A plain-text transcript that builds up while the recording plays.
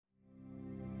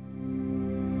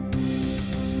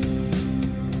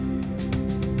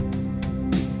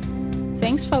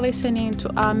Thanks for listening to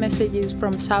our messages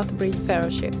from Southbridge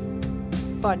Fellowship.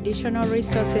 For additional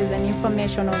resources and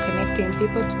information on connecting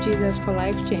people to Jesus for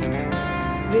life change,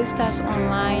 visit us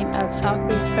online at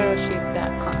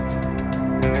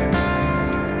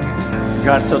southbridgefellowship.com.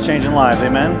 God's still changing lives,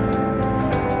 amen?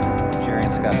 Jerry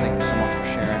and Scott, thank you so much for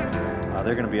sharing.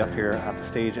 They're going to be up here at the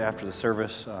stage after the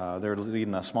service. They're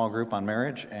leading a small group on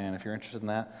marriage, and if you're interested in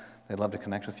that, they'd love to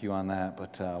connect with you on that.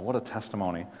 But what a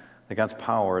testimony that God's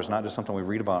power is not just something we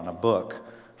read about in a book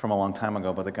from a long time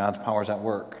ago, but that God's power is at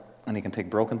work. And he can take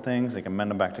broken things, he can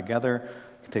mend them back together,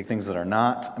 he can take things that are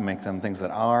not and make them things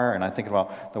that are. And I think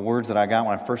about the words that I got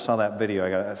when I first saw that video. I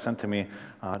got it sent to me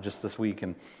just this week,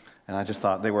 and I just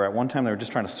thought they were, at one time, they were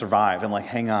just trying to survive and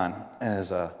hang on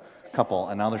as a couple,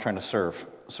 and now they're trying to serve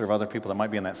other people that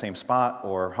might be in that same spot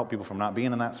or help people from not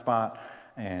being in that spot.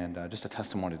 And just a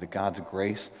testimony to God's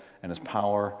grace and his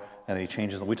power, and he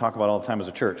changes. We talk about all the time as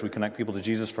a church. We connect people to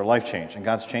Jesus for life change, and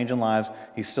God's changing lives.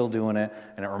 He's still doing it,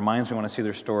 and it reminds me when I see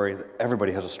their story that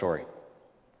everybody has a story.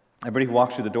 Everybody who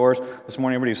walks through the doors this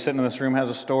morning, everybody who's sitting in this room has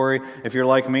a story. If you're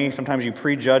like me, sometimes you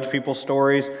prejudge people's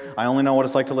stories. I only know what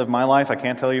it's like to live my life. I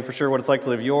can't tell you for sure what it's like to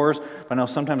live yours. But I know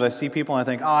sometimes I see people and I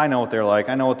think, I know what they're like.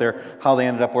 I know how they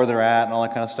ended up where they're at and all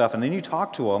that kind of stuff. And then you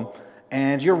talk to them,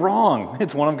 and you're wrong.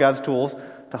 It's one of God's tools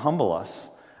to humble us.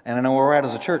 And I know where we're at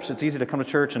as a church. It's easy to come to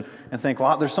church and think,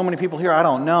 well, there's so many people here I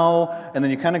don't know. And then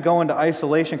you kind of go into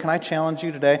isolation. Can I challenge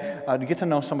you today to get to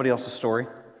know somebody else's story?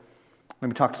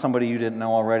 Maybe talk to somebody you didn't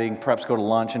know already, and perhaps go to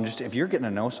lunch, and just if you're getting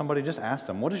to know somebody, just ask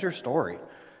them, what is your story?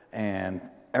 And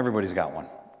everybody's got one.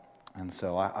 And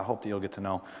so I hope that you'll get to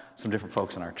know some different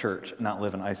folks in our church, not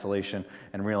live in isolation,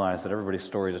 and realize that everybody's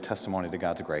story is a testimony to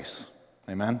God's grace.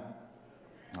 Amen?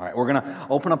 All right, we're going to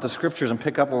open up the scriptures and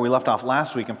pick up where we left off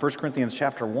last week in 1 Corinthians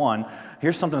chapter 1.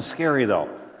 Here's something scary, though.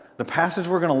 The passage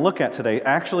we're going to look at today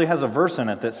actually has a verse in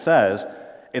it that says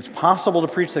it's possible to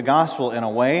preach the gospel in a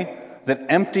way that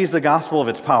empties the gospel of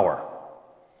its power.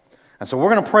 And so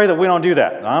we're going to pray that we don't do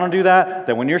that. I don't do that,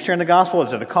 that when you're sharing the gospel,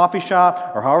 it's at a coffee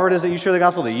shop, or however it is that you share the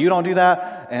gospel, that you don't do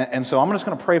that. And so I'm just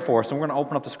going to pray for us, and we're going to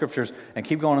open up the scriptures and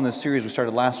keep going in this series we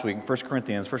started last week in 1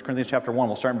 Corinthians chapter 1.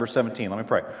 We'll start in verse 17. Let me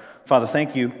pray. Father,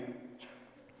 thank you.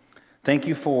 Thank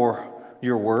you for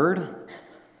your word.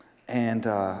 And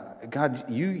God,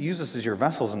 you use us as your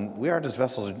vessels, and we are just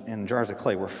vessels in jars of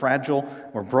clay. We're fragile,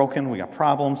 we're broken, we got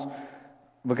problems.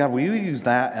 But God, will you use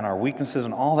that and our weaknesses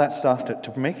and all that stuff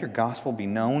to make your gospel be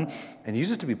known and use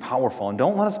it to be powerful? And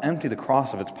don't let us empty the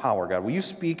cross of its power, God. Will you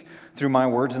speak through my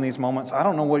words in these moments? I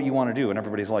don't know what you want to do in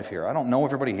everybody's life here. I don't know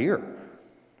everybody here.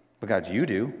 But God, you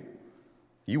do.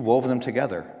 You wove them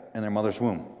together in their mother's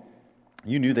womb.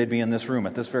 You knew they'd be in this room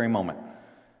at this very moment.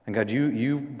 And God,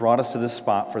 you brought us to this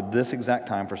spot for this exact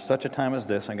time, for such a time as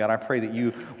this. And God, I pray that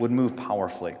you would move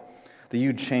powerfully, that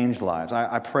you'd change lives.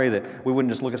 I pray that we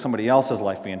wouldn't just look at somebody else's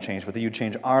life being changed, but that you'd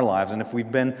change our lives. And if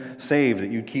we've been saved, that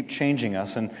you'd keep changing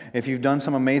us. And if you've done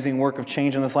some amazing work of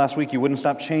change in this last week, you wouldn't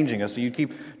stop changing us. So you'd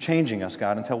keep changing us,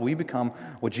 God, until we become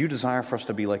what you desire for us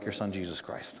to be, like your Son, Jesus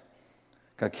Christ.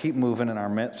 God, keep moving in our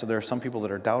midst. So there are some people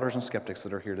that are doubters and skeptics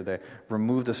that are here today.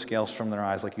 Remove the scales from their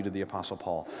eyes like you did the Apostle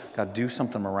Paul. God, do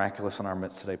something miraculous in our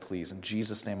midst today, please. In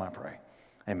Jesus' name I pray.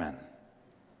 Amen.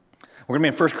 We're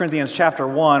going to be in 1 Corinthians chapter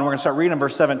 1. We're going to start reading in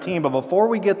verse 17. But before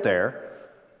we get there,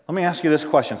 let me ask you this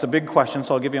question. It's a big question,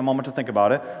 so I'll give you a moment to think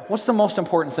about it. What's the most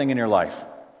important thing in your life?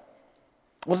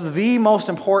 What's the most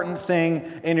important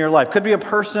thing in your life? Could be a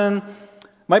person,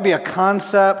 might be a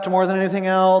concept more than anything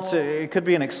else. It could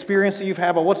be an experience that you've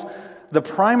had. But what's the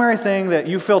primary thing that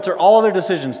you filter all other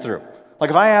decisions through? Like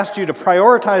if I asked you to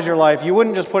prioritize your life, you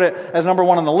wouldn't just put it as number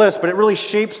one on the list, but it really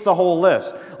shapes the whole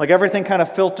list. Like everything kind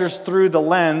of filters through the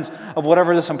lens of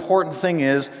whatever this important thing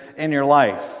is in your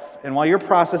life. And while you're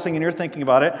processing and you're thinking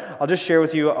about it, I'll just share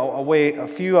with you a way a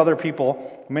few other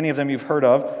people, many of them you've heard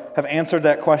of, have answered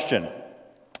that question.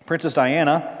 Princess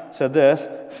Diana said this: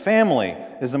 family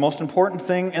is the most important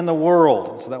thing in the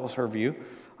world. So that was her view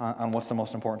on what's the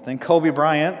most important thing. Kobe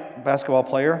Bryant,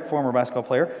 former basketball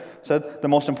player, said the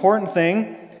most important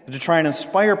thing is to try and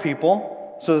inspire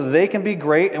people so that they can be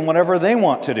great in whatever they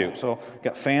want to do. So you've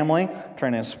got family,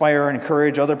 trying to inspire and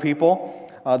encourage other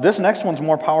people. This next one's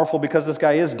more powerful because this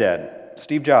guy is dead.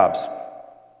 Steve Jobs.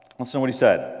 Listen to what he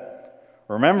said.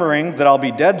 Remembering that I'll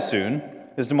be dead soon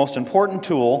is the most important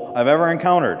tool I've ever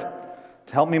encountered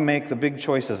to help me make the big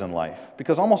choices in life.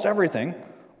 Because almost everything,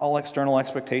 all external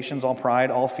expectations, all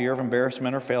pride, all fear of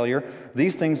embarrassment or failure,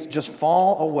 these things just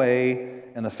fall away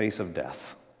in the face of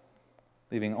death,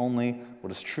 leaving only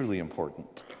what is truly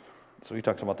important. So he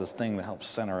talks about this thing that helps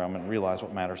center them and realize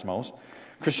what matters most.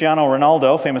 Cristiano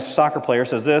Ronaldo, famous soccer player,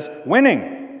 says this: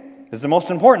 winning is the most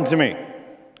important to me.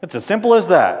 It's as simple as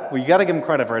that. Well, you got to give him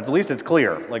credit for it. At least it's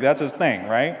clear. Like, that's his thing,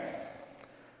 right?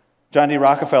 John D.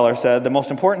 Rockefeller said, the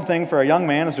most important thing for a young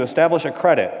man is to establish a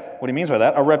credit. What he means by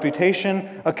that, a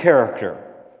reputation, a character.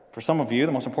 For some of you,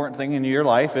 the most important thing in your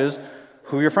life is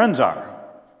who your friends are.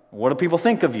 What do people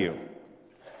think of you?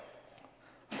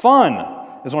 Fun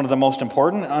is one of the most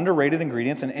important and underrated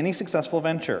ingredients in any successful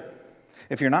venture.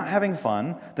 If you're not having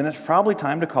fun, then it's probably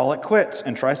time to call it quits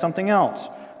and try something else.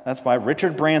 That's by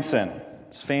Richard Branson.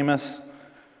 He's famous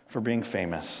for being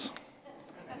famous.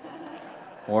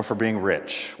 Or for being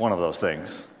rich, one of those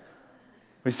things.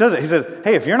 He says it. He says,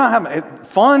 hey, if you're not having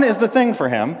fun is the thing for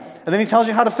him, and then he tells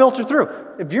you how to filter through.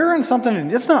 If you're in something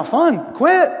and it's not fun,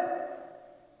 quit.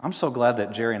 I'm so glad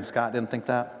that Jerry and Scott didn't think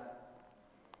that.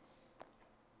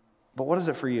 But what is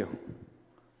it for you?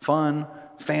 Fun,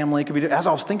 family, could be. As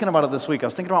I was thinking about it this week, I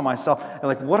was thinking about myself, and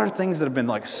like, what are things that have been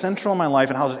like central in my life,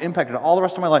 and how has it impacted all the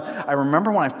rest of my life? I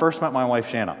remember when I first met my wife,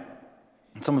 Shanna.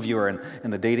 Some of you are in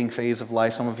the dating phase of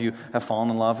life. Some of you have fallen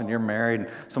in love and you're married. And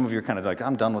some of you are kind of like,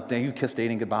 I'm done with dating. You kiss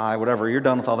dating goodbye, whatever. You're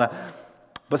done with all that.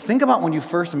 But think about when you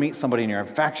first meet somebody and you're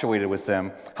infatuated with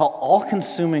them, how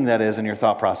all-consuming that is in your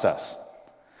thought process.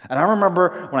 And I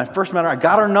remember when I first met her, I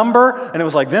got her number, and it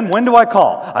was like, then when do I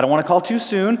call? I don't want to call too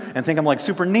soon and think I'm like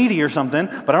super needy or something,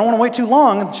 but I don't want to wait too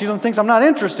long and she thinks I'm not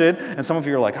interested. And some of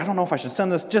you are like, I don't know if I should send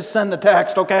this. Just send the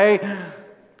text, okay?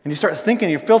 And you start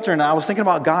thinking, you're filtering. I was thinking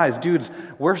about guys, dudes,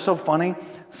 we're so funny.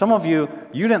 Some of you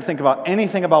didn't think about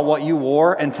anything about what you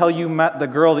wore until you met the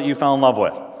girl that you fell in love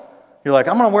with. You're like,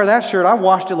 I'm going to wear that shirt. I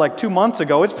washed it like 2 months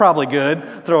ago. It's probably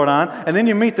good. Throw it on. And then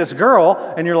you meet this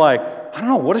girl, and you're like, I don't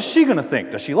know, what is she going to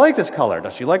think? Does she like this color?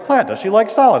 Does she like plaid? Does she like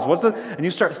solids? And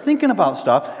you start thinking about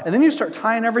stuff, and then you start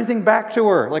tying everything back to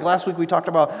her. Like last week we talked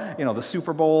about, the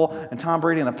Super Bowl and Tom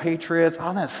Brady and the Patriots.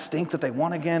 Oh, that stinks that they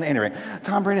won again. Anyway,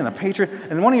 Tom Brady and the Patriots.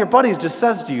 And one of your buddies just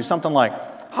says to you something like,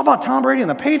 how about Tom Brady and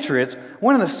the Patriots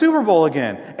winning the Super Bowl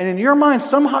again? And in your mind,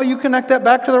 somehow you connect that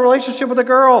back to the relationship with a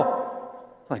girl.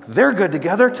 Like, they're good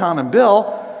together, Tom and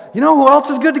Bill. You know who else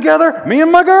is good together? Me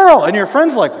and my girl. And your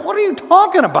friend's like, what are you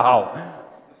talking about?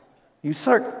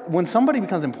 When somebody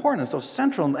becomes important, it's so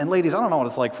central. And ladies, I don't know what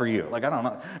it's like for you. Like, I don't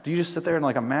know. Do you just sit there and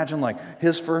like imagine like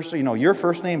his first, your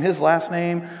first name, his last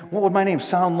name? What would my name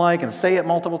sound like? And say it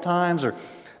multiple times? Or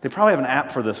they probably have an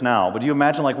app for this now. But do you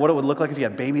imagine like what it would look like if you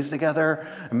had babies together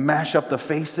and mash up the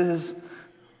faces?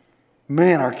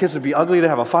 Man, our kids would be ugly. They'd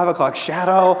have a 5 o'clock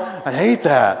shadow. I'd hate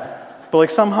that. But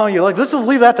like somehow you're like, let's just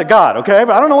leave that to God, okay?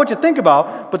 But I don't know what you think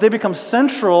about, but they become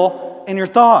central in your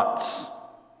thoughts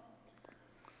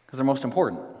because they're most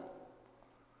important.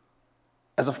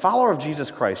 As a follower of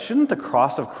Jesus Christ, shouldn't the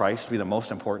cross of Christ be the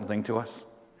most important thing to us?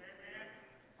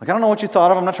 Like, I don't know what you thought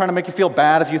of. I'm not trying to make you feel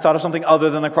bad if you thought of something other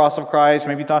than the cross of Christ.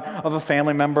 Maybe you thought of a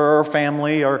family member or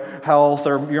family or health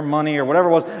or your money or whatever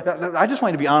it was. I just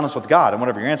want you to be honest with God and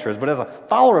whatever your answer is. But as a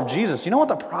follower of Jesus, do you know what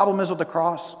the problem is with the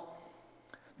cross?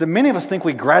 That many of us think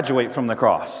we graduate from the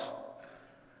cross.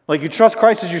 Like you trust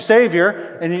Christ as your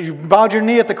Savior, and you bowed your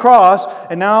knee at the cross,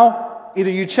 and now either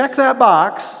you check that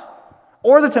box,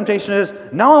 or the temptation is,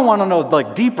 now I want to know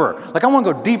like deeper. Like I want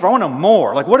to go deeper. I want to know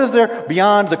more. Like what is there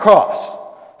beyond the cross?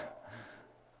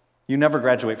 You never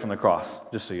graduate from the cross,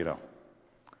 just so you know.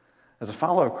 As a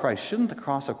follower of Christ, shouldn't the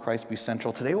cross of Christ be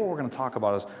central? Today what we're going to talk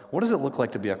about is, what does it look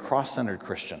like to be a cross-centered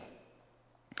Christian?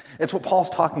 It's what Paul's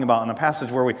talking about in the passage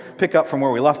where we pick up from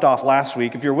where we left off last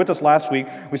week. If you were with us last week,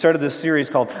 we started this series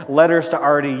called Letters to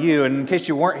RDU. And in case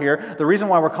you weren't here, the reason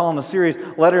why we're calling the series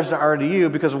Letters to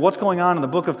RDU, because of what's going on in the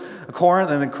book of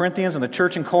Corinth and in Corinthians and the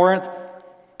church in Corinth,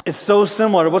 is so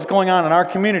similar to what's going on in our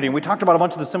community. And we talked about a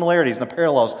bunch of the similarities and the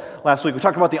parallels last week. We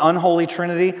talked about the unholy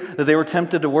trinity that they were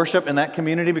tempted to worship in that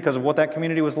community because of what that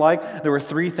community was like. There were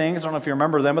 3 things. I don't know if you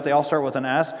remember them, but they all start with an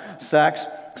S: sex,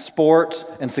 sports,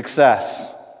 and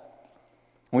success.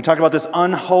 And we talked about this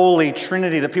unholy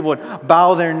trinity that people would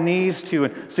bow their knees to,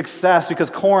 and success, because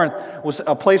Corinth was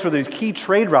a place where these key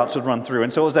trade routes would run through.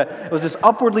 And so it was this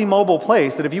upwardly mobile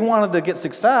place that if you wanted to get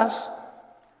success,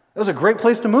 it was a great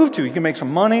place to move to. You can make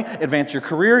some money, advance your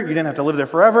career. You didn't have to live there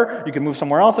forever. You could move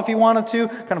somewhere else if you wanted to.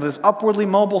 Kind of this upwardly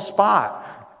mobile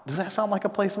spot. Does that sound like a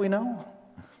place we know?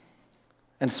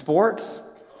 And sports?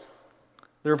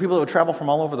 There were people that would travel from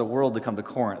all over the world to come to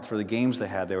Corinth for the games they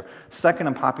had. They were second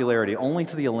in popularity only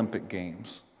to the Olympic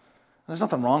Games. There's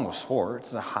nothing wrong with sports.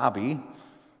 It's a hobby.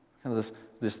 Kind of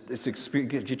this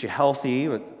experience, get you healthy.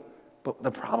 But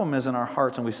the problem is in our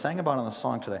hearts, and we sang about it in the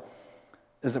song today,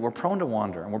 is that we're prone to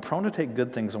wander, and we're prone to take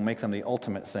good things and make them the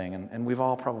ultimate thing. And we've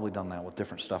all probably done that with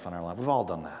different stuff in our life. We've all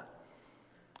done that.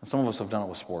 And some of us have done it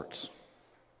with sports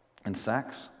and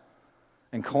sex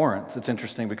In Corinth, it's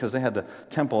interesting because they had the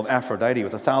temple of Aphrodite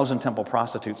with 1,000 temple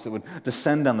prostitutes that would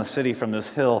descend on the city from this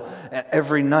hill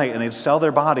every night, and they'd sell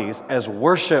their bodies as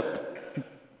worship.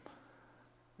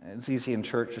 It's easy in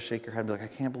church to shake your head and be like, I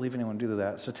can't believe anyone would do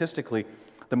that. Statistically,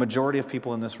 the majority of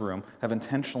people in this room have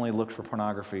intentionally looked for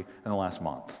pornography in the last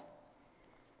month.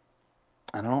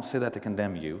 And I don't say that to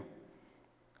condemn you,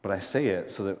 but I say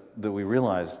it so that we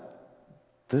realize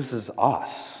this is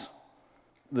us.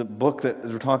 The book that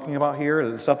we're talking about here,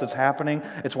 the stuff that's happening,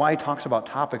 it's why he talks about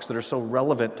topics that are so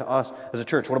relevant to us as a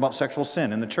church. What about sexual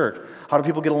sin in the church? How do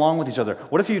people get along with each other?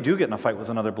 What if you do get in a fight with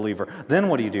another believer? Then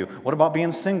what do you do? What about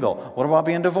being single? What about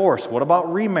being divorced? What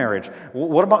about remarriage?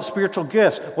 What about spiritual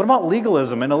gifts? What about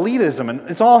legalism and elitism? And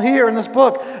it's all here in this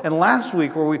book. And last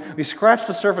week, where we scratched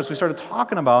the surface, we started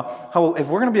talking about how if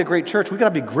we're going to be a great church, we've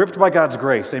got to be gripped by God's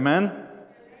grace. Amen?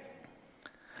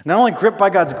 Not only gripped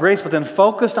by God's grace, but then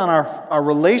focused on our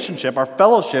relationship, our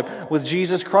fellowship with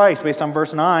Jesus Christ, based on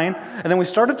verse 9. And then we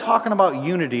started talking about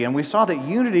unity, and we saw that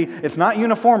unity, it's not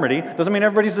uniformity. Doesn't mean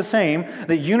everybody's the same.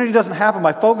 That unity doesn't happen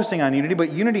by focusing on unity,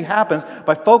 but unity happens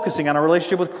by focusing on our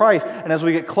relationship with Christ. And as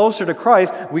we get closer to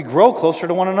Christ, we grow closer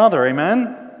to one another.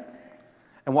 Amen?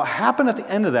 And what happened at the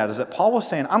end of that is that Paul was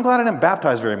saying, I'm glad I didn't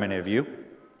baptize very many of you.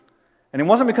 And it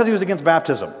wasn't because he was against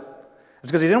baptism. It's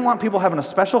because he didn't want people having a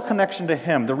special connection to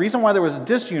him. The reason why there was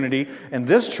disunity in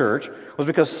this church was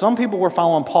because some people were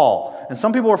following Paul, and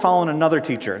some people were following another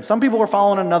teacher, and some people were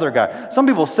following another guy. Some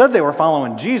people said they were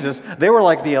following Jesus. They were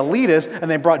like the elitists,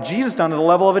 and they brought Jesus down to the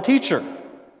level of a teacher.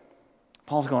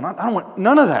 Paul's going, I don't want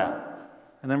none of that.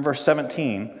 And then verse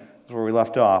 17 is where we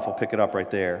left off. We'll pick it up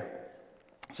right there.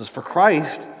 It says, for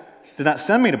Christ did not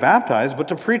send me to baptize, but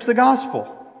to preach the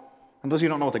gospel. And those of you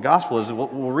who don't know what the gospel is,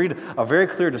 we'll read a very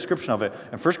clear description of it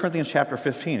in 1 Corinthians chapter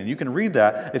 15. And you can read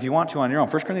that if you want to on your own.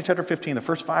 1 Corinthians chapter 15, the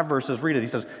first 5 verses, read it. He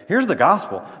says, here's the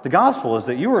gospel. The gospel is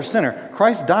that you were a sinner.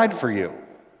 Christ died for you.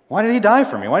 Why did he die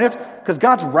for me? Because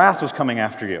God's wrath was coming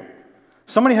after you.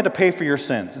 Somebody had to pay for your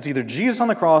sins. It's either Jesus on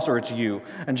the cross or it's you.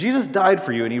 And Jesus died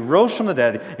for you, and he rose from the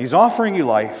dead. And he's offering you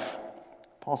life.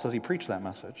 Paul says he preached that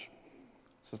message.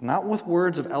 He says, not with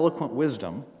words of eloquent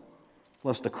wisdom,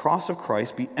 lest the cross of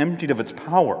Christ be emptied of its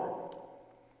power.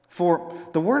 For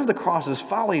the word of the cross is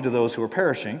folly to those who are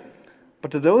perishing,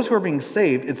 but to those who are being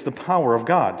saved, it's the power of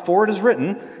God. For it is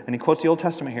written, and he quotes the Old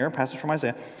Testament here, a passage from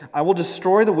Isaiah, I will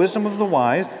destroy the wisdom of the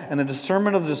wise, and the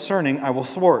discernment of the discerning I will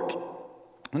thwart.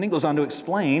 And he goes on to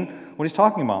explain what he's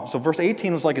talking about. So verse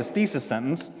 18 was like his thesis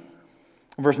sentence.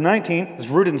 Verse 19 is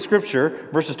rooted in Scripture.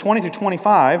 Verses 20 through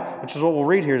 25, which is what we'll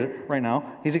read here right now,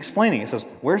 he's explaining. He says,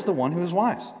 where's the one who is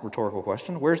wise? Rhetorical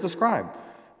question. Where's the scribe?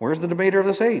 Where's the debater of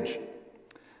this age?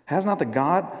 Has not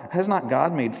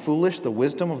God made foolish the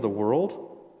wisdom of the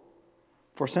world?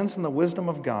 For since in the wisdom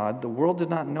of God, the world did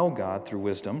not know God through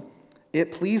wisdom,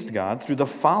 it pleased God through the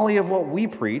folly of what we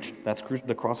preach, that's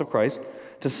the cross of Christ,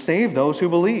 to save those who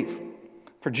believe.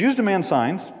 For Jews demand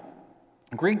signs,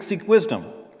 Greeks seek wisdom.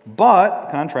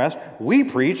 But, contrast, we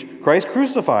preach Christ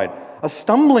crucified, a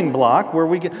stumbling block where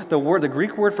we get the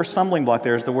Greek word for stumbling block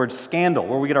there is the word scandal,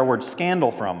 where we get our word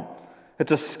scandal from.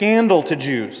 It's a scandal to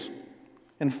Jews,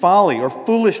 and folly or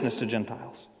foolishness to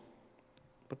Gentiles.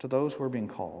 But to those who are being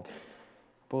called,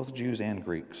 both Jews and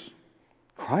Greeks,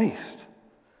 Christ,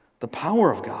 the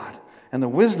power of God and the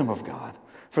wisdom of God.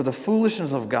 For the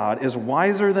foolishness of God is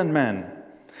wiser than men,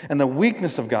 and the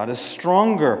weakness of God is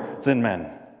stronger than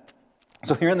men.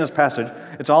 So here in this passage,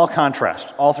 it's all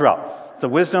contrast, all throughout. The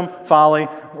wisdom, folly,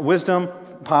 wisdom,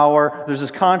 power. There's this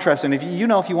contrast. And if you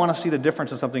want to see the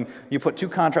difference in something, you put two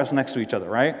contrasts next to each other,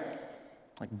 right?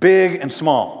 Like big and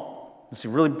small. You see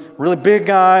really, really big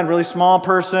guy and really small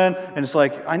person. And it's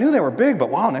like, I knew they were big,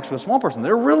 but wow, next to a small person,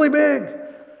 they're really big.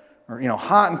 Or,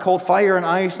 hot and cold, fire and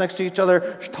ice next to each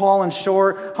other, tall and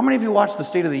short. How many of you watched the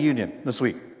State of the Union this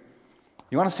week?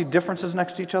 You want to see differences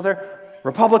next to each other?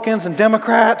 Republicans and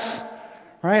Democrats.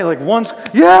 Right? Like one's,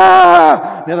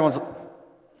 yeah! The other one's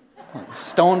like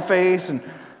stone face. And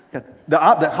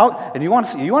and you want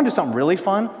to do something really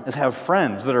fun is have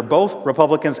friends that are both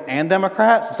Republicans and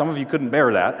Democrats. Some of you couldn't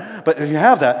bear that. But if you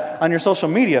have that on your social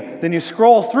media, then you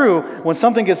scroll through when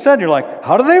something gets said and you're like,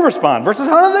 how do they respond? Versus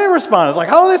how do they respond? It's like,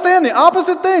 how are they saying the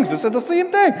opposite things? They said the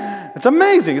same thing. It's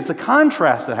amazing. It's the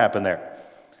contrast that happened there.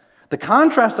 The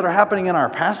contrasts that are happening in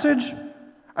our passage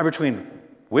are between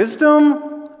wisdom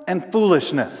and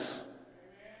foolishness.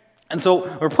 And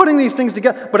so we're putting these things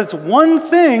together, but it's one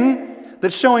thing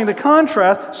that's showing the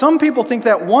contrast. Some people think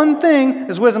that one thing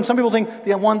is wisdom. Some people think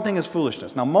that one thing is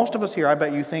foolishness. Now, most of us here, I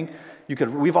bet you think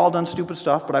we've all done stupid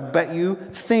stuff, but I bet you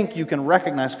think you can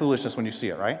recognize foolishness when you see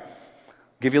it, right?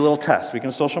 Give you a little test. We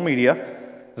can social media.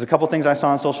 There's a couple things I saw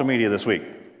on social media this week.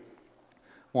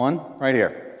 One, right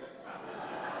here.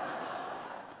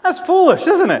 That's foolish,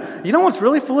 isn't it? You know what's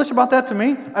really foolish about that to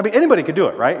me? I mean, anybody could do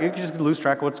it, right? You could just lose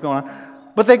track of what's going on.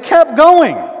 But they kept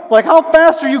going. Like, how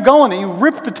fast are you going that you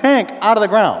ripped the tank out of the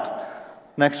ground?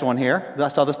 Next one here. I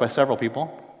saw this by several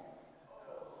people.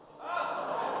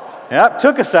 Yeah, it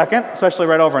took a second, especially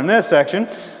right over in this section.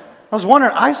 I was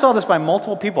wondering, I saw this by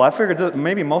multiple people. I figured that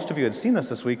maybe most of you had seen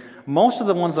this week. Most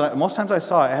times I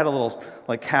saw it, it had a little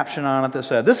like caption on it that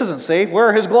said, "This isn't safe. Where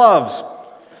are his gloves?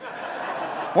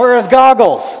 Where are his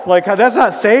goggles?" Like, that's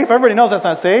not safe. Everybody knows that's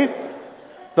not safe.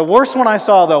 The worst one I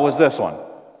saw, though, was this one.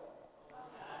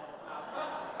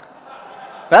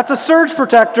 That's a surge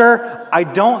protector. I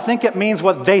don't think it means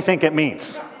what they think it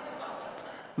means.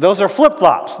 Those are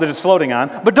flip-flops that it's floating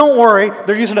on. But don't worry,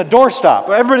 they're using a doorstop.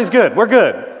 Everybody's good. We're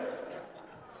good.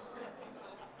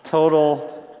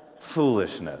 Total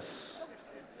foolishness.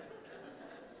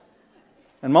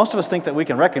 And most of us think that we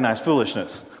can recognize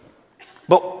foolishness.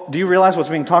 But do you realize what's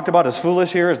being talked about as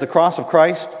foolish here is the cross of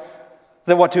Christ?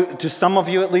 That what to some of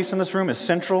you, at least in this room, is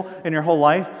central in your whole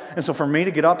life. And so for me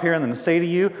to get up here and then to say to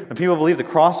you that people believe the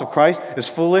cross of Christ is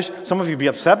foolish, some of you be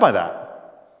upset by that.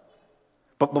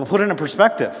 But put it in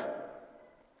perspective.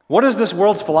 What is this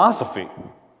world's philosophy?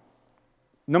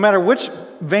 No matter which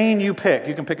vein you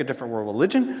can pick a different world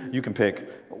religion, you can pick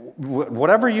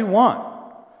whatever you want.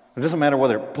 It doesn't matter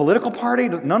whether political party,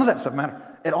 none of that stuff matters.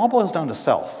 It all boils down to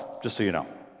self, just so you know.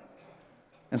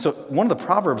 And so one of the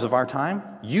proverbs of our time,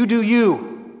 you do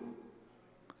you.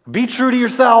 Be true to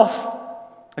yourself.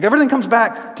 Like everything comes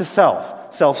back to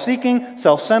self. Self-seeking,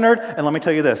 self-centered, and let me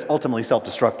tell you this, ultimately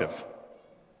self-destructive.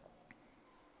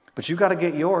 But you got to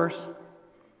get yours.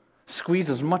 Squeeze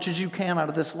as much as you can out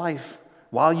of this life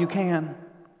while you can.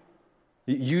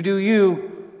 You do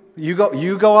you. You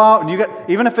go out and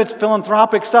even if it's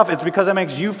philanthropic stuff, it's because it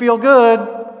makes you feel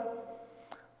good.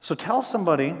 So tell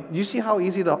somebody, you see how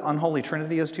easy the unholy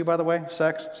trinity is too, by the way?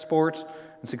 Sex, sports,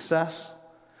 and success.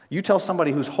 You tell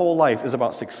somebody whose whole life is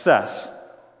about success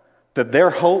that their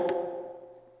hope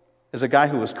is a guy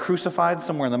who was crucified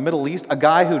somewhere in the Middle East, a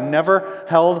guy who never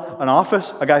held an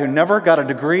office, a guy who never got a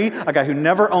degree, a guy who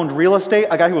never owned real estate,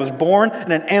 a guy who was born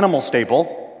in an animal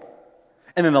stable.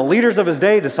 And then the leaders of his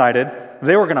day decided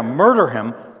they were going to murder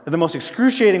him in the most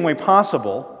excruciating way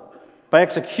possible by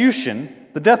execution,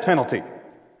 the death penalty.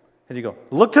 And you go,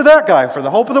 look to that guy for the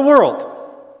hope of the world.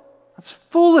 That's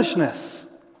foolishness.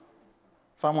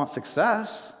 If I want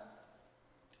success,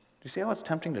 do you see how it's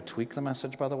tempting to tweak the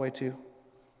message, by the way, too?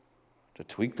 To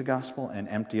tweak the gospel and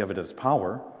empty of it its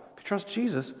power. If you trust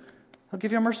Jesus, he'll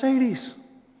give you a Mercedes.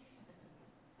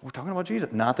 We're talking about Jesus.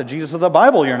 Not the Jesus of the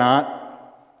Bible, you're not.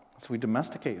 So we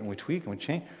domesticate and we tweak and we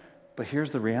change. But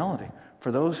here's the reality.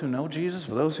 For those who know Jesus,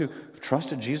 for those who have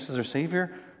trusted Jesus as their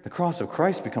Savior, the cross of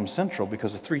Christ becomes central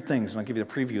because of three things. And I'll give you a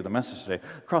preview of the message today.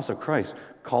 The cross of Christ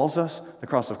calls us, the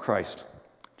cross of Christ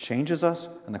changes us,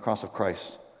 and the cross of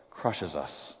Christ crushes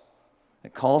us.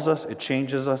 It calls us, it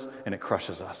changes us, and it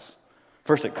crushes us.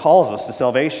 First, it calls us to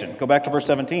salvation. Go back to verse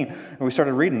 17, and we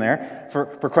started reading there.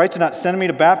 For Christ did not send me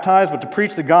to baptize, but to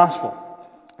preach the gospel.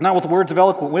 Not with words of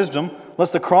eloquent wisdom,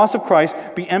 lest the cross of Christ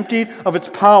be emptied of its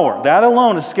power. That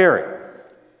alone is scary.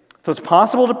 So it's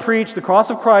possible to preach the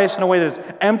cross of Christ in a way that's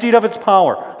emptied of its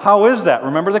power. How is that?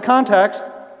 Remember the context.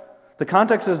 The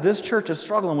context is this church is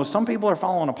struggling with some people are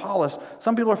following Apollos,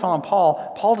 some people are following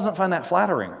Paul. Paul doesn't find that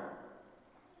flattering.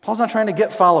 Paul's not trying to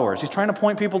get followers. He's trying to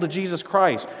point people to Jesus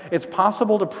Christ. It's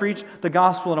possible to preach the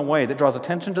gospel in a way that draws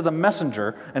attention to the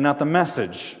messenger and not the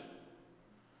message.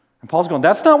 And Paul's going,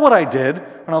 that's not what I did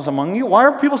when I was among you. Why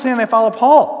are people saying they follow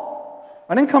Paul?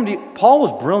 I didn't come to you. Paul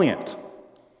was brilliant.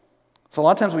 So a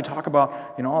lot of times we talk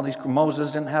about, all these,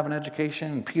 Moses didn't have an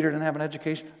education and Peter didn't have an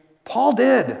education. Paul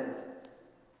did.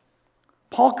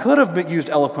 Paul could have used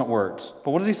eloquent words. But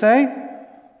what does he say?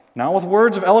 Not with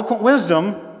words of eloquent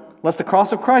wisdom, lest the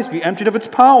cross of Christ be emptied of its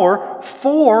power.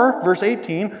 For, verse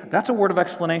 18, that's a word of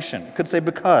explanation. It could say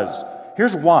because.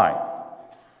 Here's why.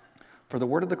 For the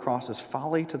word of the cross is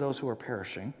folly to those who are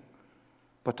perishing,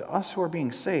 but to us who are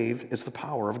being saved, it's the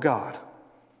power of God.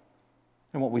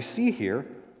 And what we see here,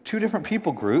 two different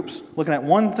people groups looking at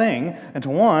one thing, and to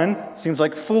one seems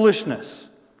like foolishness.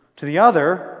 To the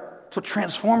other, it's what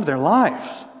transformed their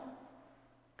lives.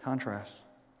 Contrast.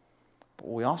 But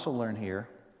what we also learn here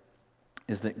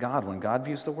is that God, when God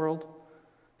views the world,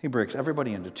 he breaks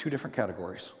everybody into two different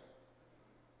categories.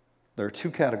 There are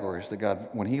two categories that God,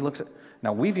 when he looks at,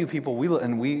 now we view people, we get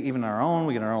in our own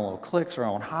little cliques, our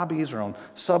own hobbies, our own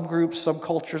subgroups,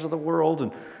 subcultures of the world,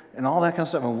 and all that kind of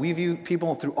stuff. And we view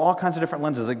people through all kinds of different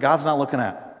lenses that God's not looking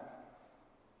at.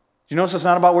 you notice it's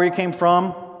not about where you came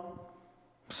from?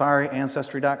 Sorry,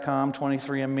 Ancestry.com,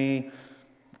 23andMe,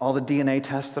 all the DNA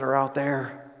tests that are out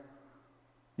there.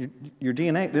 Your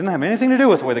DNA didn't have anything to do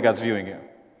with the way that God's viewing you.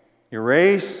 Your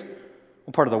race,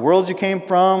 what part of the world you came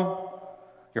from,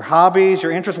 your hobbies,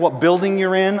 your interests, what building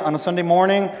you're in on a Sunday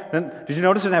morning. Did you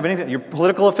notice it didn't have anything? Your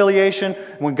political affiliation.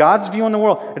 When God's viewing the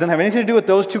world, it doesn't have anything to do with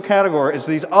those two categories. It's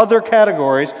these other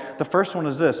categories. The first one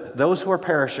is this: those who are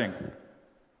perishing.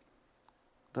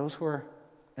 Those who are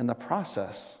in the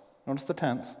process, notice the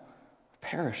tense,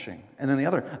 perishing. And then the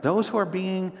other, those who are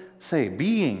being saved,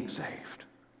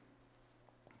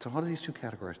 So what are these two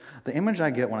categories? The image I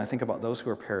get when I think about those who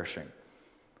are perishing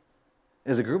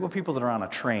is a group of people that are on a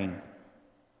train,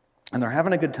 and they're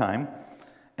having a good time,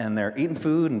 and they're eating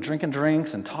food and drinking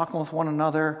drinks and talking with one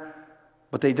another,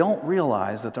 but they don't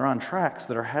realize that they're on tracks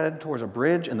that are headed towards a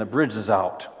bridge, and the bridge is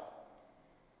out.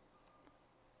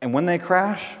 And when they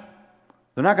crash,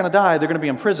 they're not going to die, they're going to be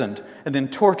imprisoned and then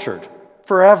tortured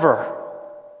forever.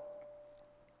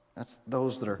 That's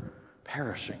those that are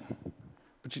perishing.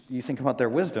 But you think about their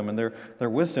wisdom, and their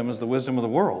wisdom is the wisdom of the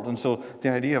world. And so the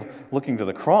idea of looking to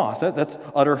the cross, that's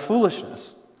utter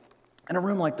foolishness. In a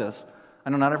room like this, I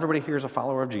know not everybody here is a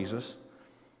follower of Jesus,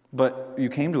 but you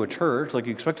came to a church, like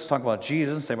you expect us to talk about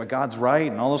Jesus and say, well, God's right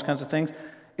and all those kinds of things.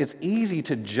 It's easy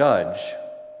to judge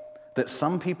that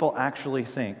some people actually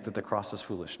think that the cross is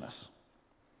foolishness.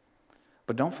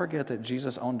 But don't forget that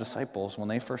Jesus' own disciples, when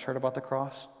they first heard about the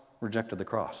cross, rejected the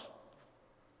cross.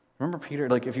 Remember Peter,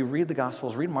 like if you read the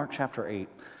Gospels, read Mark chapter 8.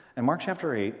 In Mark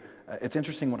chapter 8, it's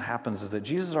interesting what happens is that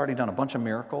Jesus has already done a bunch of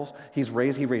miracles. He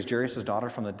raised Jairus' daughter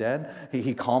from the dead.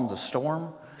 He calmed the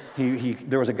storm.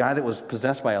 There was a guy that was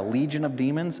possessed by a legion of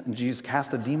demons, and Jesus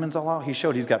cast the demons all out. He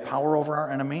showed he's got power over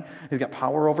our enemy. He's got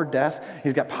power over death.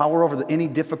 He's got power over any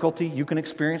difficulty you can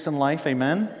experience in life.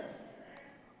 Amen?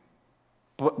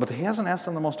 But he hasn't asked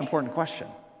them the most important question.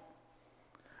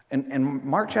 In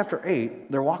Mark chapter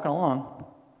 8, they're walking along.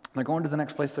 They're going to the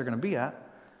next place they're going to be at.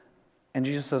 And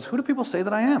Jesus says, who do people say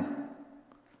that I am? And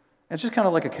it's just kind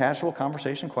of like a casual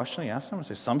conversation question he asks them.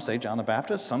 Some say John the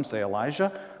Baptist, some say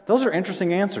Elijah. Those are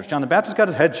interesting answers. John the Baptist got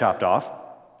his head chopped off.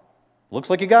 Looks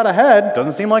like he got a head.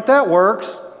 Doesn't seem like that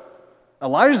works.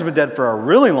 Elijah's been dead for a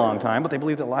really long time, but they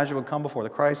believed that Elijah would come before the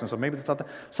Christ, and so maybe they thought that.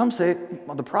 Some say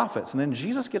the prophets. And then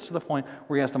Jesus gets to the point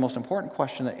where he asks the most important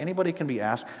question that anybody can be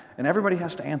asked, and everybody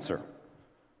has to answer.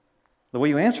 The way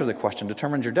you answer the question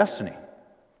determines your destiny.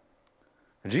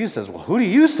 And Jesus says, well, who do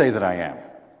you say that I am?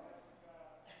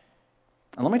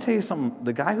 And let me tell you something.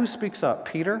 The guy who speaks up,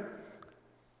 Peter,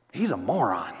 he's a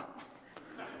moron.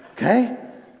 Okay?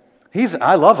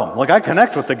 I love him. Like, I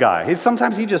connect with the guy.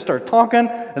 Sometimes he just starts talking,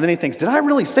 and then he thinks, did I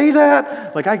really say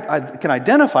that? Like, I can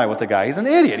identify with the guy. He's an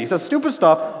idiot. He says stupid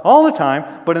stuff all the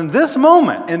time. But in this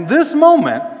moment,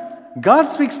 God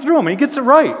speaks through him, and he gets it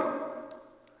right.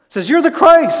 He says, you're the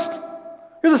Christ.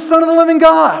 You're the Son of the living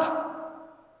God.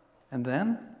 And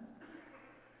then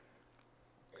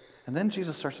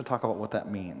Jesus starts to talk about what that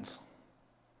means.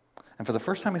 And for the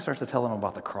first time, he starts to tell them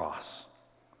about the cross.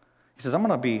 He says, I'm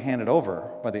going to be handed over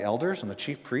by the elders and the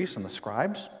chief priests and the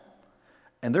scribes,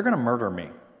 and they're going to murder me.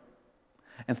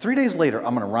 And 3 days later,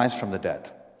 I'm going to rise from the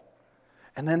dead.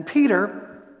 And then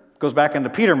Peter goes back into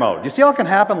Peter mode. You see how it can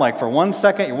happen? Like for 1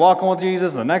 second, you're walking with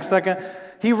Jesus, and the next second,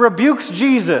 he rebukes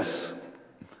Jesus.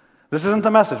 This isn't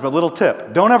the message, but a little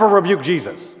tip. Don't ever rebuke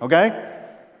Jesus, okay?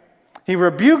 He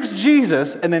rebukes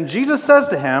Jesus, and then Jesus says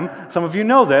to him, some of you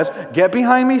know this, get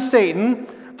behind me, Satan,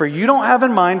 for you don't have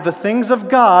in mind the things of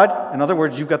God. In other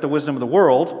words, you've got the wisdom of the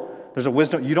world. There's a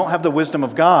wisdom. You don't have the wisdom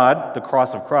of God, the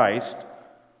cross of Christ.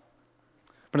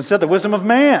 But instead, the wisdom of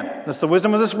man. That's the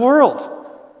wisdom of this world.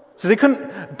 So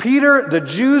the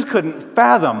Jews couldn't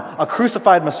fathom a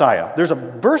crucified Messiah. There's a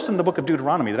verse in the book of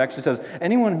Deuteronomy that actually says,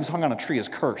 anyone who's hung on a tree is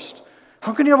cursed.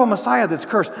 How can you have a Messiah that's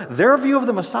cursed? Their view of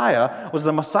the Messiah was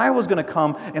the Messiah was going to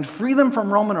come and free them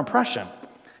from Roman oppression.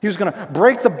 He was going to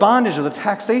break the bondage of the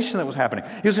taxation that was happening.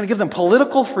 He was going to give them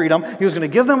political freedom. He was going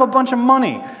to give them a bunch of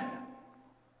money.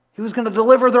 He was going to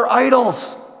deliver their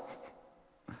idols.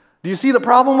 Do you see the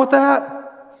problem with that?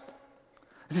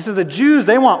 He says the Jews,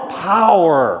 they want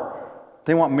power.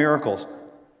 They want miracles.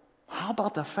 How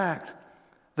about the fact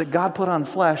that God put on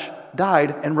flesh,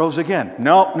 died, and rose again?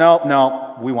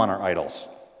 No. We want our idols.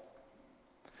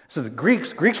 So the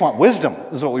Greeks want wisdom.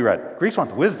 This is what we read. Greeks want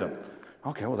the wisdom.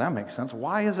 Okay, well, that makes sense.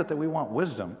 Why is it that we want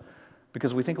wisdom?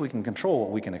 Because we think we can control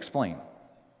what we can explain.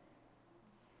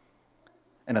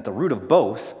 And at the root of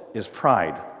both is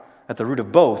pride. At the root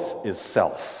of both is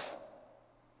self.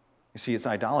 You see, it's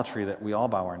idolatry that we all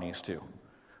bow our knees to.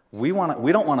 We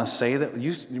don't want to say that.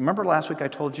 You remember last week I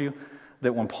told you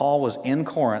that when Paul was in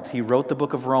Corinth, he wrote the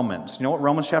book of Romans. You know what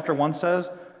Romans chapter 1 says?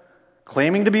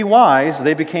 Claiming to be wise,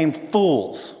 they became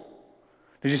fools.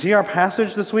 Did you see our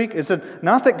passage this week? It said,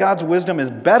 not that God's wisdom is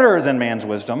better than man's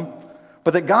wisdom,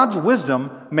 but that God's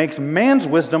wisdom makes man's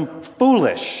wisdom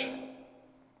foolish.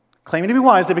 Claiming to be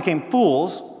wise, they became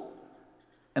fools,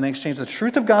 and they exchanged the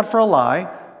truth of God for a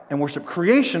lie and worship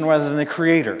creation rather than the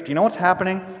Creator. Do you know what's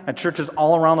happening at churches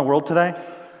all around the world today?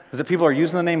 Is that people are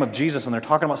using the name of Jesus and they're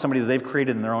talking about somebody that they've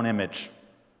created in their own image.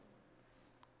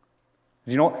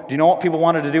 Do you know what people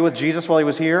wanted to do with Jesus while he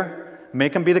was here?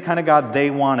 Make him be the kind of God they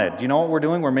wanted. Do you know what we're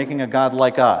doing? We're making a God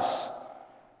like us.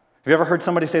 Have you ever heard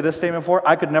somebody say this statement before?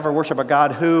 I could never worship a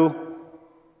God who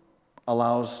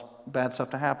allows bad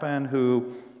stuff to happen,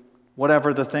 who,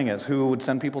 whatever the thing is, who would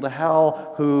send people to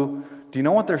hell, who, do you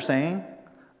know what they're saying?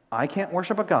 I can't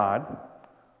worship a God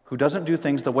who doesn't do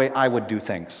things the way I would do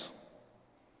things.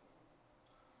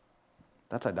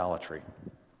 That's idolatry.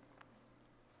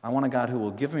 I want a God who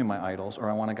will give me my idols, or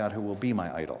I want a God who will be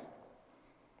my idol.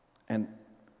 And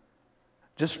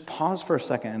just pause for a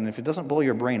second, and if it doesn't blow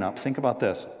your brain up, think about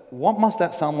this. What must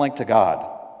that sound like to God?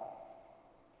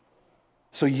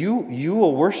 So you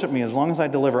will worship me as long as I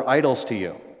deliver idols to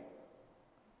you.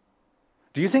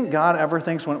 Do you think God ever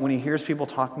thinks when he hears people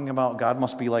talking about God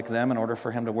must be like them in order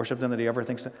for him to worship them, that he ever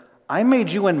thinks, I made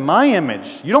you in my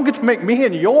image. You don't get to make me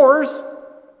in yours.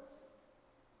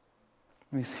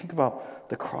 When you think about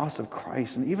the cross of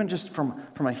Christ, and even just from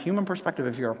a human perspective,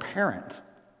 if you're a parent,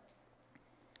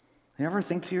 you ever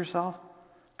think to yourself,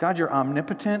 God, you're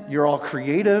omnipotent, you're all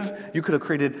creative, you could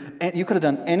have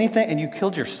done anything, and you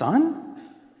killed your son?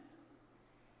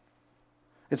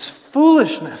 It's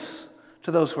foolishness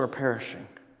to those who are perishing.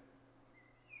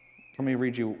 Let me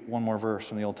read you one more verse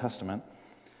from the Old Testament.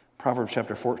 Proverbs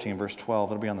chapter 14, verse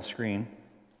 12. It'll be on the screen.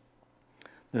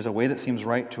 There's a way that seems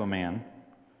right to a man,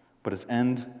 but its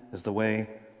end is the way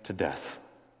to death.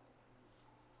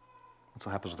 That's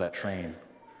what happens with that train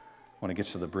when it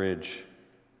gets to the bridge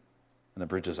and the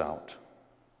bridge is out.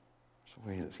 It's a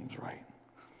way that seems right,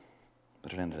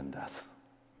 but it ended in death.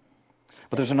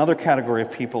 But there's another category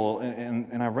of people,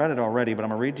 and I read it already, but I'm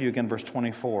going to read to you again verse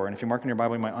 24. And if you mark in your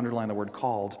Bible, you might underline the word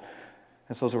called.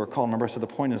 It's those who are called. Remember, I said the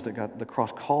point is that the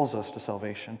cross calls us to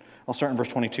salvation. I'll start in verse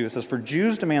 22. It says, For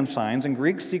Jews demand signs, and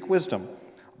Greeks seek wisdom.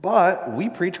 But we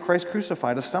preach Christ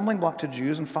crucified, a stumbling block to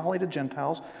Jews and folly to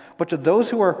Gentiles. But to those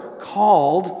who are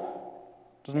called,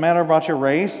 doesn't matter about your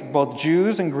race, both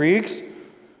Jews and Greeks,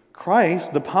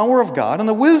 Christ, the power of God and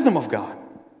the wisdom of God.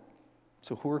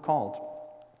 So who are called?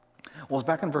 Well, it's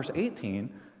back in verse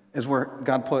 18 is where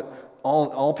God put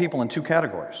all people in two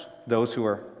categories. Those who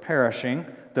are perishing,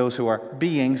 those who are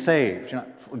being saved.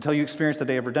 Until you experience the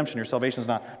day of redemption, your salvation is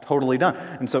not totally done.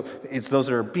 And so it's those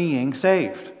that are being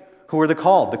saved. Who are the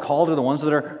called? The called are the ones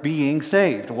that are being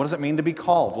saved. What does it mean to be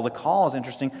called? Well, the call is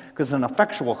interesting because it's an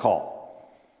effectual call.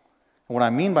 And what I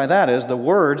mean by that is the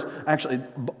words, actually,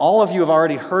 all of you have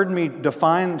already heard me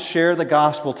share the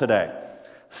gospel today.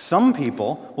 Some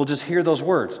people will just hear those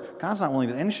words. God's not willing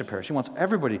that any should perish. He wants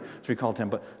everybody to be called to him.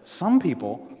 But some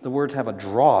people, the words have a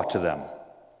draw to them.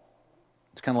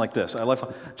 It's kind of like this. I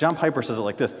love John Piper says it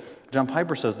like this. John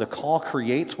Piper says the call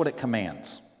creates what it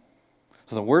commands.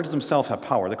 So the words themselves have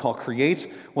power. The call creates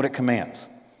what it commands.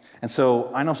 And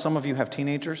so I know some of you have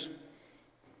teenagers.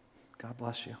 God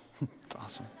bless you. It's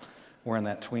awesome. We're in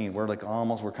that tween. We're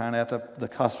kind of at the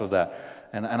cusp of that.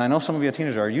 And I know some of you have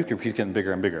teenagers. Our youth group keeps getting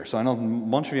bigger and bigger. So I know a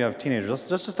bunch of you have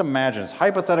teenagers. Let's just imagine. It's a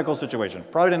hypothetical situation.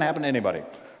 Probably didn't happen to anybody. Well,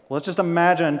 let's just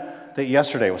imagine that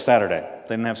yesterday was Saturday. They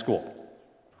didn't have school.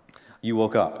 You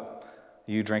woke up.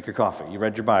 You drank your coffee. You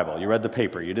read your Bible. You read the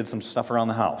paper. You did some stuff around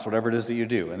the house, whatever it is that you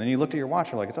do. And then you looked at your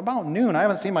watch. You're like, it's about noon. I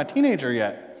haven't seen my teenager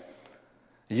yet.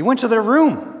 You went to their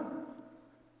room.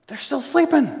 They're still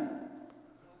sleeping.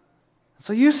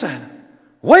 So you said,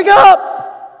 wake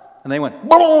up! And they went,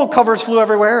 blah, covers flew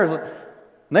everywhere.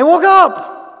 And they woke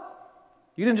up.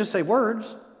 You didn't just say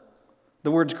words. The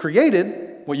words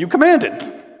created what you commanded,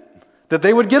 that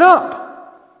they would get up.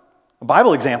 A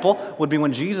Bible example would be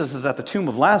when Jesus is at the tomb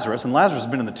of Lazarus, and Lazarus has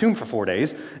been in the tomb for 4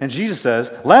 days, and Jesus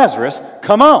says, Lazarus,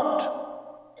 come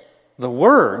out. The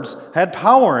words had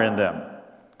power in them.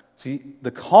 See, the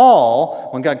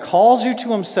call, when God calls you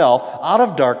to himself out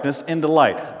of darkness into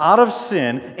light, out of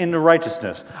sin into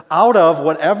righteousness, out of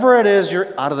whatever it is,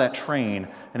 you're out of that train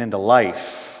and into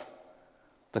life.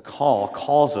 The call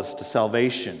calls us to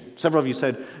salvation. Several of you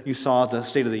said you saw the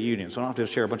State of the Union, so I don't have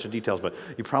to share a bunch of details, but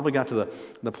you probably got to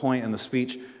the point in the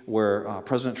speech where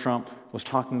President Trump was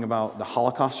talking about the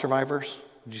Holocaust survivors.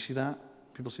 Did you see that?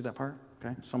 People see that part?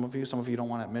 Okay. Some of you don't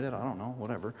want to admit it. I don't know,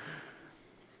 whatever.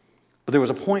 But there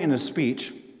was a point in his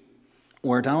speech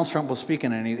where Donald Trump was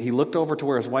speaking, and he looked over to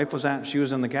where his wife was at. She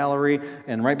was in the gallery,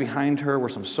 and right behind her were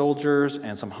some soldiers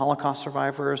and some Holocaust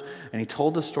survivors, and he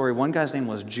told the story. One guy's name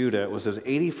was Judah. It was his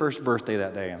 81st birthday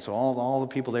that day, and so all the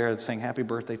people there sang happy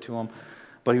birthday to him.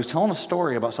 But he was telling a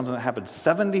story about something that happened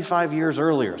 75 years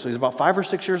earlier. So he's about 5 or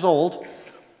 6 years old,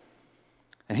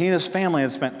 and he and his family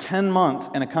had spent 10 months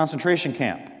in a concentration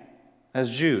camp as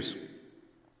Jews.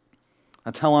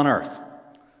 That's hell on earth.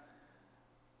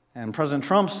 And President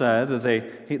Trump said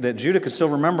that Judah could still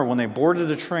remember when they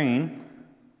boarded a train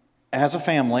as a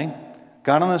family,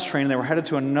 got on this train, and they were headed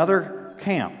to another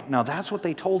camp. Now, that's what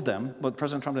they told them, but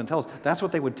President Trump didn't tell us. That's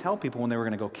what they would tell people when they were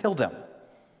going to go kill them.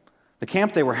 The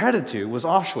camp they were headed to was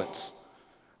Auschwitz.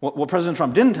 What President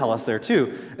Trump didn't tell us there,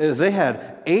 too, is they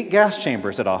had 8 gas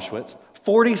chambers at Auschwitz,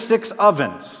 46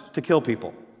 ovens to kill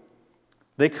people.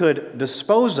 They could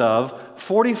dispose of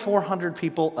 4,400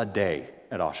 people a day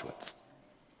at Auschwitz.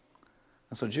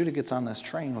 And so Judah gets on this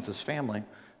train with his family,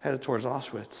 headed towards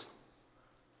Auschwitz,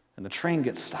 and the train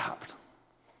gets stopped.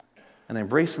 And they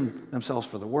brace themselves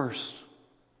for the worst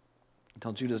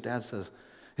until Judah's dad says,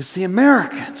 "It's the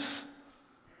Americans.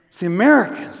 It's the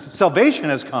Americans. Salvation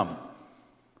has come."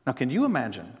 Now, can you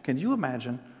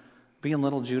imagine being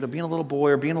little Judah, being a little boy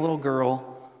or being a little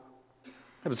girl,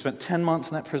 having spent 10 months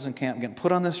in that prison camp, getting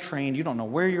put on this train, you don't know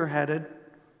where you're headed,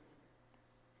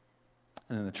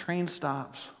 and then the train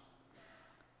stops,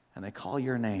 and they call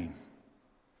your name.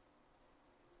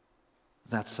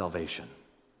 That's salvation.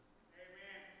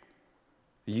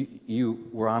 You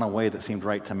were on a way that seemed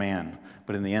right to man,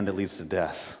 but in the end it leads to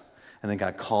death. And then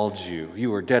God called you. You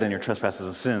were dead in your trespasses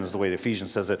and sins, the way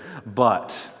Ephesians says it,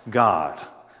 but God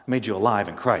made you alive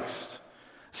in Christ.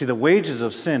 See, the wages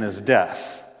of sin is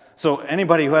death. So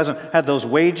anybody who hasn't had those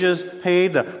wages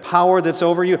paid, the power that's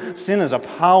over you, sin is a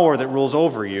power that rules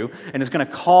over you, and it's going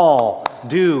to call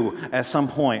due at some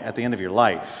point at the end of your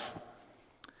life.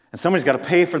 And somebody's got to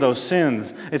pay for those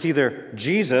sins. It's either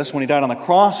Jesus when he died on the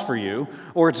cross for you,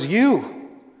 or it's you.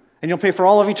 And you'll pay for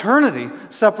all of eternity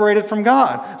separated from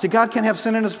God. See, God can't have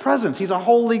sin in his presence. He's a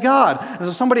holy God. And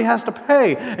so somebody has to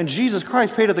pay. And Jesus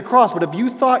Christ paid at the cross. But if you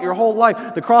thought your whole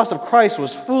life the cross of Christ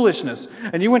was foolishness,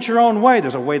 and you went your own way,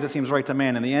 there's a way that seems right to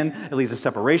man. In the end, it leads to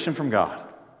separation from God.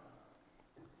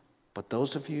 But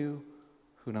those of you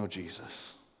who know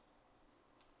Jesus,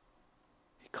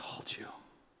 he called you.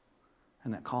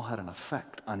 And that call had an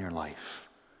effect on your life.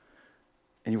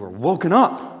 And you were woken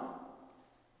up.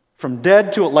 From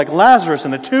dead to, like Lazarus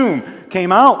in the tomb,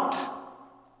 came out.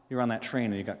 You were on that train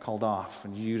and you got called off,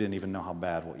 and you didn't even know how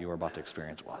bad what you were about to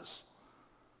experience was.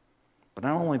 But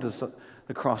not only does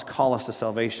the cross call us to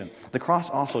salvation, the cross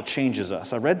also changes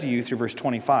us. I read to you through verse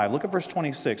 25. Look at verse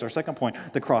 26. Our second point,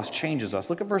 the cross changes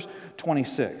us. Look at verse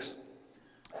 26.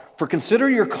 "For consider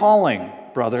your calling,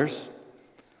 brothers.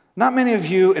 Not many of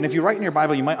you," and if you write in your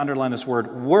Bible, you might underline this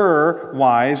word, "were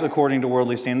wise according to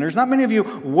worldly standards. Not many of you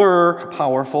were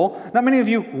powerful. Not many of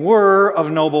you were of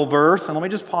noble birth." And let me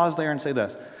just pause there and say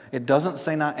this. It doesn't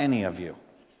say not any of you.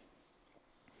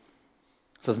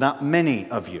 It says not many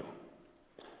of you.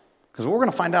 Because what we're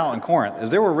going to find out in Corinth is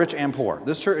there were rich and poor.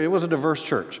 This church, it was a diverse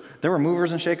church. There were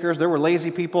movers and shakers. There were lazy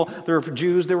people. There were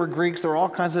Jews. There were Greeks. There were all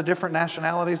kinds of different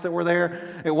nationalities that were there.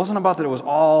 It wasn't about that it was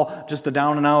all just the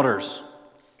down and outers.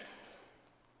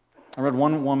 I read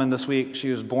one woman this week,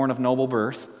 she was born of noble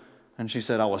birth, and she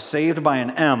said, "I was saved by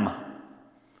an M."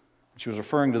 She was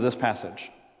referring to this passage.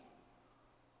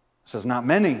 It says, not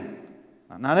many,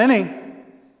 not any.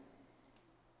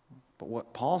 But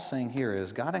what Paul's saying here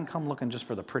is, God didn't come looking just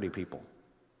for the pretty people.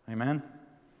 Amen?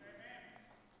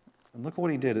 And look at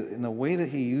what he did. In the way that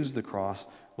he used the cross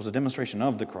was a demonstration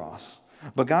of the cross.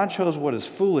 "But God chose what is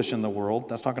foolish in the world,"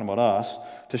 that's talking about us,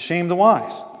 "to shame the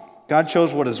wise. God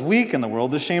chose what is weak in the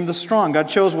world to shame the strong. God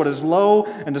chose what is low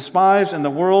and despised in the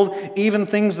world, even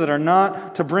things that are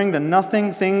not, to bring to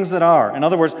nothing things that are." In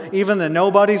other words, even the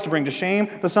nobodies to bring to shame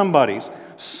the somebodies.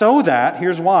 "So that,"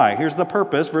 here's why, here's the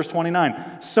purpose, verse 29,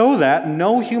 "so that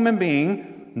no human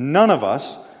being, none of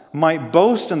us, might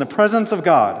boast in the presence of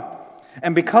God.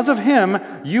 And because of him,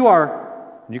 you are,"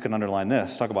 you can underline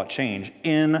this, talk about change,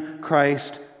 "in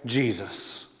Christ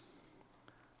Jesus."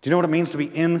 Do you know what it means to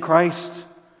be in Christ?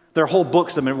 There are whole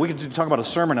books that we could talk about a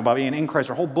sermon about being in Christ.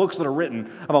 There are whole books that are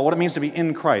written about what it means to be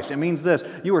in Christ. It means this: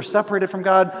 you were separated from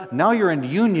God. Now you're in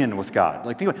union with God.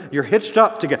 Like, think about it. You're hitched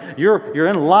up together. You're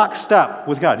in lockstep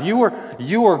with God. You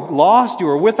were lost. You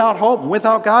were without hope and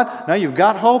without God. Now you've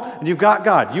got hope and you've got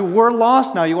God. You were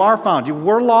lost. Now you are found. You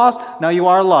were lost. Now you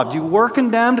are loved. You were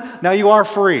condemned. Now you are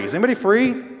free. Is anybody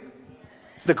free?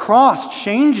 The cross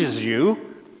changes you.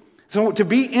 So to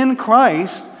be in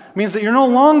Christ It means that you're no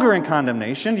longer in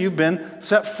condemnation. You've been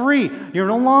set free. You're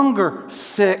no longer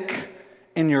sick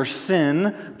in your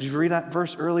sin. Did you read that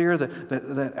verse earlier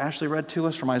that Ashley read to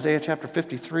us from Isaiah chapter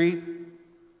 53?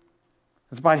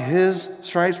 It's by his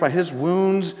stripes, by his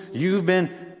wounds, you've been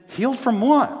healed from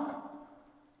what?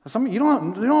 You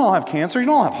don't all have cancer. You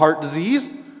don't all have heart disease.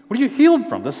 What are you healed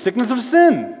from? The sickness of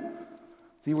sin.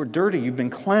 You were dirty. You've been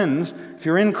cleansed if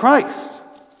you're in Christ.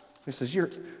 He says,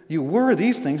 you were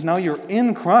these things. Now you're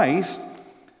in Christ.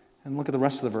 And look at the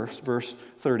rest of the verse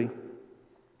 30.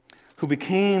 Who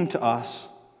became to us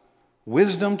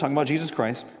wisdom, talking about Jesus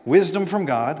Christ, wisdom from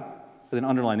God, but then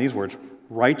underline these words,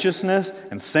 righteousness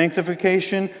and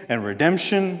sanctification and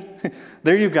redemption.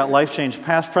 There you've got life change,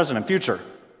 past, present, and future.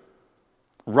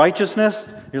 Righteousness,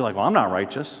 you're like, well, I'm not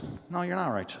righteous. No, you're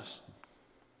not righteous.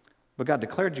 But God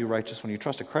declared you righteous when you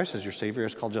trusted Christ as your Savior.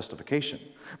 It's called justification.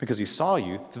 Because He saw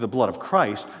you through the blood of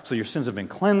Christ, so your sins have been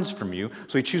cleansed from you,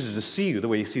 so He chooses to see you the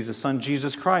way He sees His Son,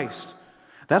 Jesus Christ.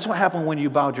 That's what happened when you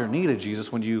bowed your knee to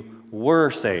Jesus, when you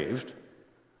were saved.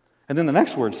 And then the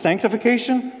next word,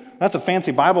 sanctification, that's a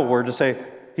fancy Bible word to say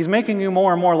He's making you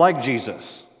more and more like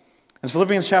Jesus. In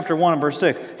Philippians chapter 1 and verse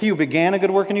 6, He who began a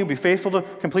good work in you, be faithful to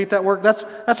complete that work.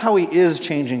 That's how He is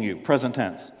changing you, present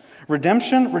tense.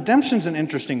 Redemption's an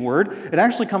interesting word. It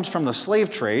actually comes from the slave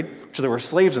trade, which there were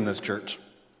slaves in this church.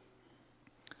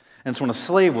 And it's when a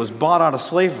slave was bought out of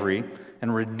slavery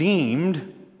and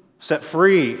redeemed, set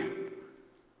free.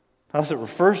 Thus it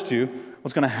refers to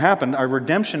what's going to happen. Our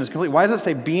redemption is complete. Why does it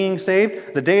say being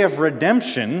saved? The day of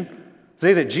redemption, the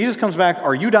day that Jesus comes back,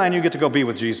 or you die and you get to go be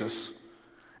with Jesus.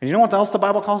 And you know what else the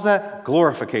Bible calls that?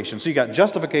 Glorification. So you got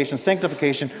justification,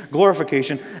 sanctification,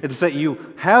 glorification. It's that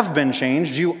you have been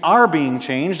changed, you are being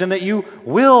changed, and that you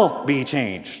will be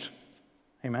changed.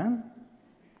 Amen?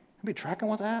 You be tracking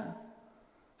with that?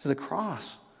 So the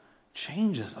cross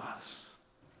changes us.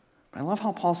 I love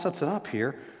how Paul sets it up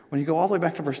here when you go all the way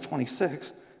back to verse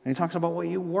 26, and he talks about what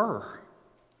you were.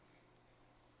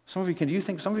 Some of you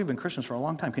have been Christians for a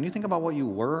long time. Can you think about what you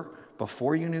were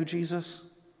before you knew Jesus?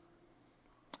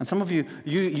 And some of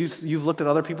you've looked at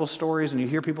other people's stories and you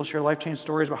hear people share life change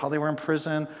stories about how they were in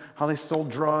prison, how they sold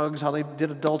drugs, how they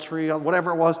did adultery, whatever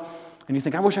it was. And you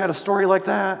think, I wish I had a story like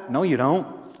that. No, you don't.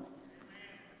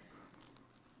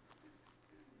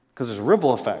 Because there's a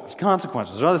ripple effect, there's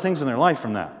consequences, there's other things in their life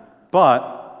from that.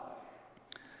 But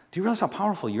do you realize how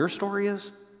powerful your story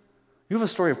is? You have a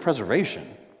story of preservation.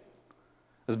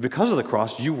 It's because of the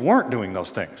cross, you weren't doing those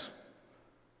things.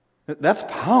 That's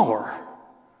power.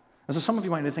 And so some of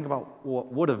you might need to think about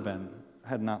what would have been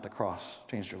had not the cross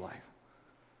changed your life.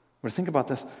 But think about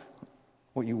this,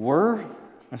 what you were.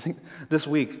 I think this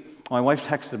week, my wife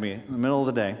texted me in the middle of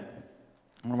the day.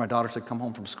 One of my daughters had come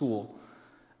home from school,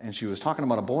 and she was talking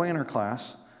about a boy in her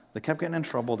class that kept getting in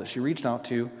trouble that she reached out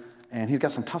to, and he's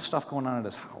got some tough stuff going on at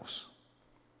his house.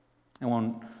 And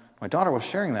when my daughter was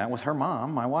sharing that with her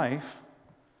mom, my wife,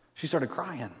 she started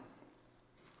crying. And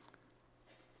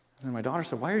then my daughter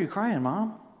said, "Why are you crying,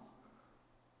 Mom?"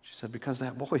 She said, "Because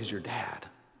that boy is your dad.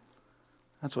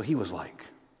 That's what he was like."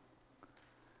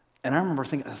 And I remember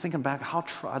thinking back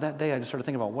that day, I just started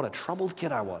thinking about what a troubled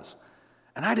kid I was.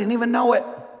 And I didn't even know it.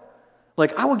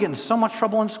 Like, I would get in so much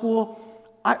trouble in school.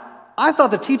 I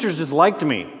thought the teachers just liked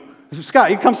me.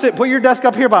 "Scott, you come sit, put your desk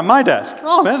up here by my desk."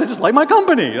 Oh, man, they just like my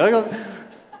company.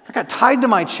 I got tied to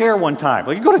my chair one time.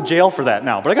 Like, you go to jail for that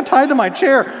now, but I got tied to my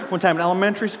chair one time in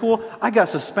elementary school. I got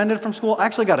suspended from school. I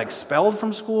actually got expelled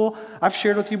from school. I've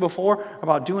shared with you before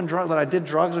about doing drugs, that I did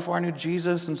drugs before I knew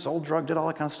Jesus and sold drugs, did all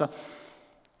that kind of stuff.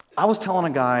 I was telling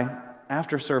a guy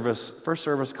after service, first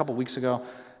service a couple weeks ago,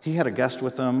 he had a guest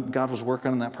with him. God was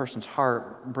working on that person's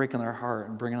heart, breaking their heart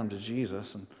and bringing them to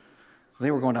Jesus. And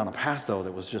they were going down a path, though,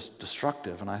 that was just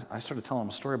destructive. And I started telling him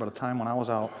a story about a time when I was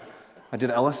out. I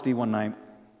did LSD one night.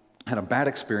 Had a bad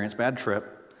experience, bad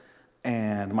trip,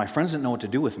 and my friends didn't know what to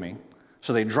do with me,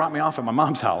 so they dropped me off at my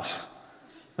mom's house.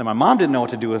 Then my mom didn't know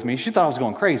what to do with me. She thought I was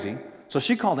going crazy, so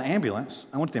she called the ambulance.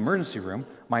 I went to the emergency room.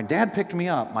 My dad picked me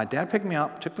up.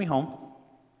 Took me home.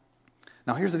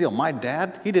 Now, here's the deal. My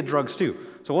dad, he did drugs too,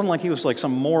 so it wasn't like he was like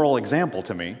some moral example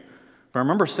to me. But I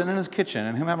remember sitting in his kitchen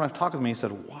and him having a talk with me. He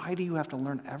said, "Why do you have to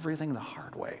learn everything the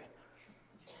hard way?"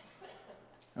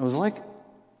 It was like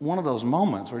one of those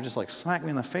moments where it just like smacked me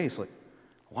in the face, like,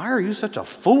 why are you such a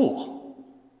fool?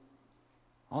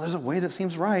 Oh, there's a way that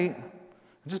seems right.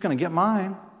 I'm just going to get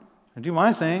mine and do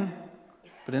my thing.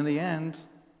 But in the end,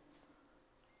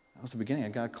 that was the beginning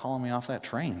of God calling me off that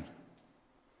train.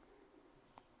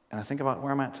 And I think about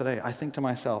where I'm at today. I think to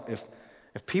myself,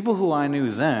 if people who I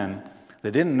knew then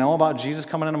that didn't know about Jesus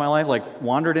coming into my life, like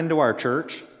wandered into our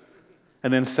church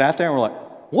and then sat there and were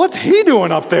like, what's he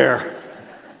doing up there?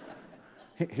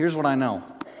 Here's what I know.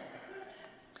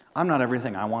 I'm not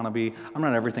everything I want to be. I'm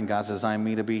not everything God's designed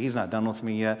me to be. He's not done with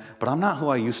me yet. But I'm not who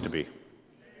I used to be.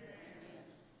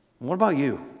 What about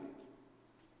you?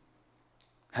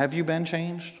 Have you been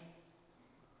changed?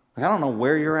 Like, I don't know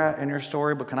where you're at in your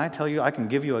story, but can I tell you, I can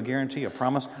give you a guarantee, a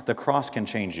promise, the cross can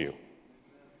change you.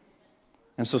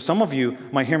 And so some of you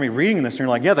might hear me reading this and you're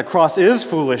like, yeah, the cross is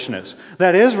foolishness.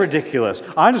 That is ridiculous.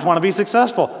 I just want to be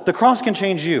successful. The cross can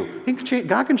change you.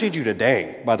 God can change you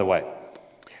today, by the way.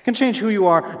 It can change who you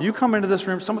are. You come into this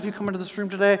room, some of you come into this room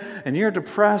today, and you're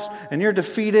depressed, and you're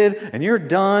defeated, and you're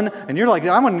done, and you're like,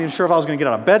 I wasn't even sure if I was going to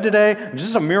get out of bed today. It's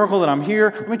just a miracle that I'm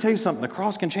here. Let me tell you something. The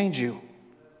cross can change you.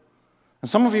 And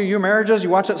some of you, your marriages, you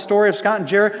watch that story of Scott and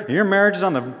Jared, and your marriage is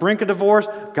on the brink of divorce.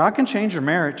 God can change your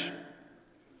marriage.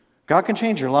 God can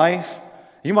change your life.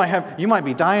 You might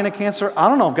be dying of cancer. I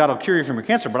don't know if God will cure you from your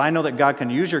cancer, but I know that God can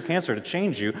use your cancer to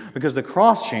change you because the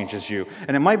cross changes you.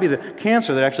 And it might be the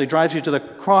cancer that actually drives you to the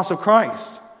cross of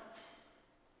Christ.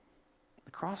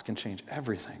 The cross can change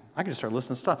everything. I can just start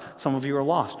listing stuff. Some of you are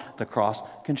lost. The cross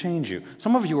can change you.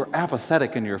 Some of you are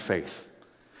apathetic in your faith.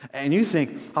 And you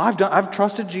think, I've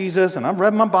trusted Jesus, and I've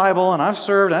read my Bible, and I've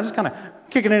served, and I'm just kind of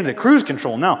kicking into cruise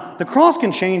control. Now, the cross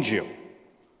can change you.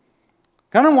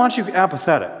 God doesn't want you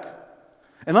apathetic.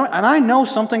 And I know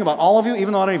something about all of you,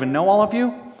 even though I don't even know all of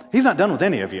you. He's not done with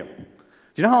any of you. Do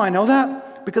you know how I know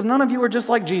that? Because none of you are just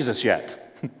like Jesus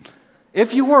yet.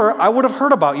 If you were, I would have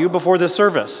heard about you before this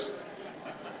service.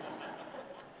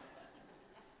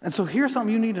 And so here's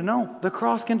something you need to know. The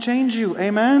cross can change you.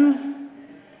 Amen?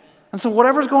 And so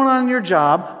whatever's going on in your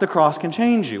job, the cross can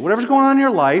change you. Whatever's going on in your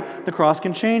life, the cross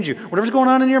can change you. Whatever's going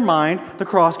on in your mind, the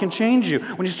cross can change you.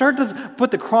 When you start to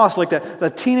put the cross like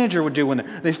that teenager would do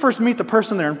when they first meet the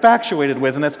person they're infatuated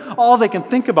with, and that's all they can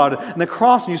think about it, and the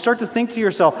cross, and you start to think to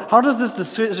yourself, how does this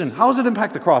decision, how does it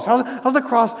impact the cross? How does the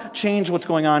cross change what's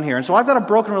going on here? And so I've got a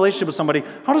broken relationship with somebody.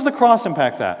 How does the cross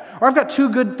impact that? Or I've got two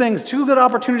good things, two good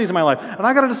opportunities in my life, and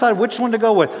I've got to decide which one to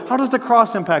go with. How does the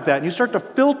cross impact that? And you start to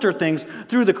filter things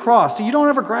through the cross. See, you don't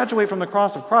ever graduate from the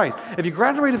cross of Christ. If you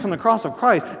graduated from the cross of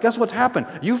Christ, guess what's happened?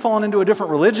 You've fallen into a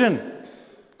different religion.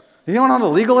 You know how the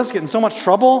legalists get in so much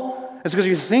trouble? It's because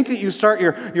you think that you start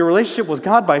your relationship with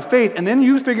God by faith, and then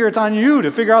you figure it's on you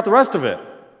to figure out the rest of it.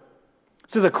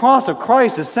 See, the cross of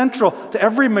Christ is central to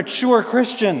every mature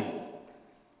Christian.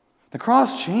 The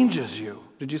cross changes you.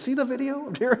 Did you see the video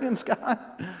of Jerry and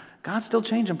Scott? God's still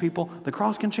changing people. The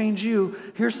cross can change you.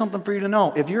 Here's something for you to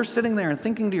know. If you're sitting there and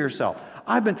thinking to yourself,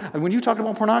 when you talk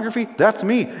about pornography, that's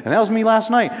me, and that was me last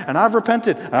night, and I've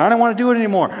repented, and I don't want to do it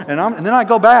anymore, and then I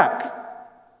go back.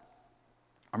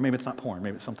 Or maybe it's not porn,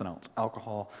 maybe it's something else,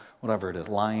 alcohol, whatever it is,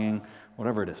 lying,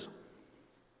 whatever it is.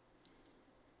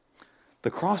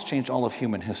 The cross changed all of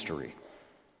human history.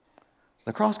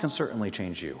 The cross can certainly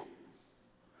change you.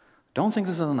 Don't think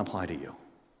this doesn't apply to you.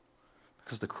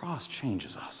 Because the cross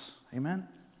changes us. Amen?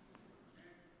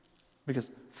 Because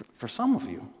for some of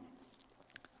you,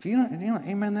 if you don't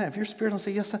amen that, if your spirit will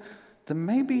say yes, then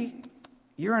maybe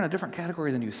you're in a different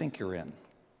category than you think you're in.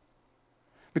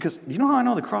 Because you know how I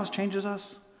know the cross changes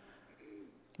us?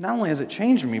 Not only has it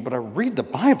changed me, but I read the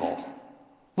Bible.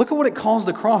 Look at what it calls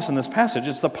the cross in this passage.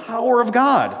 It's the power of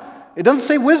God. It doesn't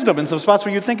say wisdom in some spots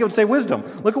where you'd think it would say wisdom.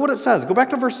 Look at what it says. Go back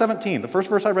to verse 17, the first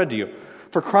verse I read to you.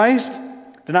 For Christ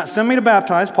did not send me to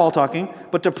baptize, Paul talking,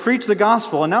 but to preach the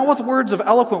gospel, and not with words of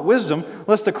eloquent wisdom,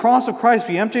 lest the cross of Christ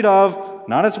be emptied of,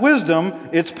 not its wisdom,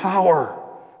 its power.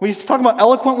 We used to talk about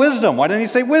eloquent wisdom. Why didn't he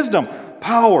say wisdom?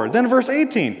 Power. Then verse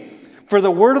 18. For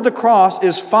the word of the cross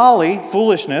is folly,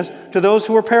 foolishness, to those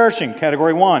who are perishing,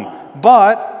 category 1.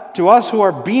 But to us who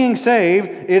are being saved,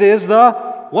 it is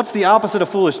what's the opposite of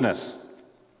foolishness?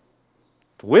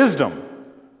 Wisdom.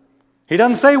 He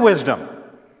doesn't say wisdom.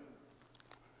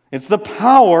 It's the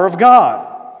power of God.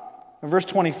 Verse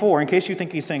 24, in case you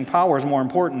think he's saying power is more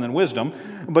important than wisdom,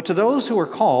 but to those who are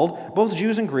called, both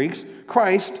Jews and Greeks,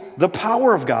 Christ, the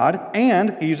power of God,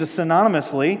 and, he uses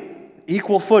synonymously,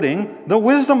 equal footing, the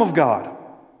wisdom of God.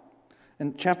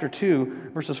 In chapter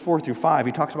 2, verses 4 through 5,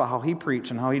 he talks about how he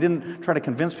preached and how he didn't try to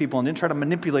convince people and didn't try to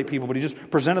manipulate people, but he just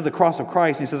presented the cross of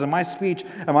Christ. He says, in my speech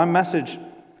and my message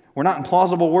were not in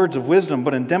plausible words of wisdom,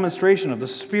 but in demonstration of the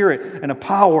Spirit and of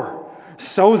power,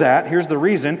 so that, here's the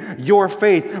reason, your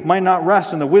faith might not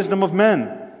rest in the wisdom of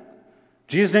men.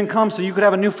 Jesus didn't come so you could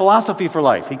have a new philosophy for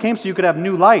life. He came so you could have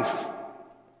new life,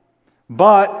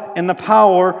 but in the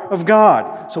power of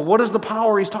God. So what is the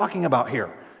power he's talking about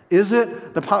here? Is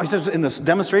it the power, he says in this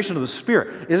demonstration of the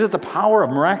Spirit, is it the power of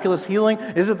miraculous healing?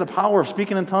 Is it the power of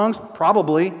speaking in tongues?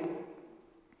 Probably.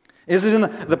 Is it in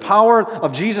the power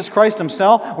of Jesus Christ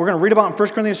himself? We're going to read about in 1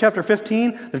 Corinthians chapter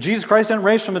 15, if Jesus Christ didn't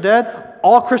raise from the dead,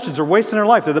 all Christians are wasting their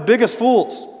life. They're the biggest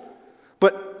fools.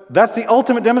 But that's the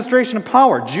ultimate demonstration of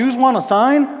power. Jews want a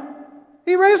sign?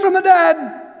 He raised from the dead.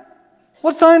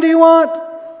 What sign do you want?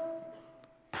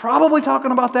 Probably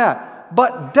talking about that.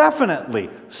 But definitely,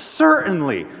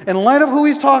 certainly, in light of who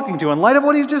he's talking to, in light of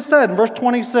what he's just said in verse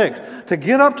 26, to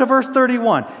get up to verse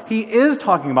 31, he is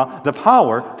talking about the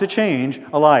power to change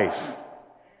a life.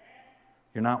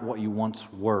 You're not what you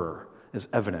once were is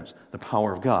evidence. The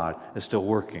power of God is still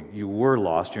working. You were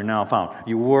lost, you're now found.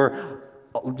 You were,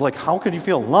 like, how could you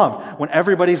feel loved when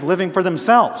everybody's living for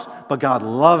themselves? But God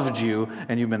loved you,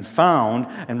 and you've been found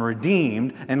and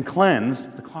redeemed and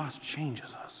cleansed. The cross changes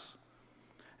us.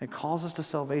 It calls us to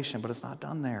salvation, but it's not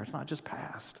done there. It's not just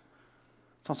past.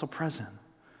 It's also present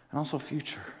and also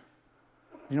future.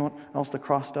 You know what else the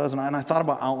cross does? And I thought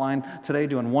about outline today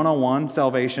doing 101,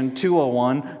 salvation,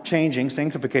 201, changing,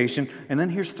 sanctification, and then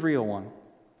here's 301.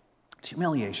 It's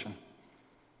humiliation.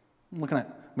 I'm looking at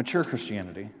mature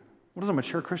Christianity. What does a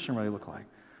mature Christian really look like?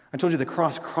 I told you the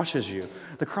cross crushes you.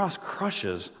 The cross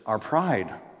crushes our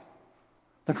pride.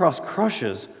 The cross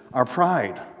crushes our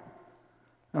pride.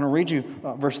 I'm going to read you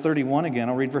verse 31 again.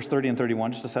 I'll read verse 30 and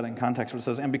 31 just to set it in context. What it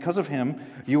says, and because of him,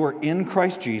 you are in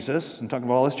Christ Jesus, and talking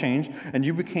about all this change, and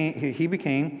he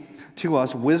became to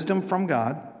us wisdom from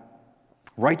God,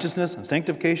 righteousness and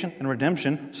sanctification and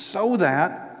redemption, so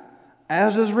that,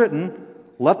 as is written,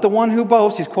 let the one who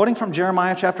boasts, he's quoting from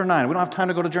Jeremiah chapter 9. We don't have time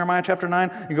to go to Jeremiah chapter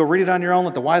 9. You go read it on your own.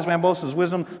 Let the wise man boast in his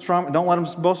wisdom. Strong, don't let him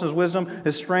boast in his wisdom,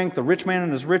 his strength, the rich man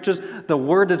in his riches. The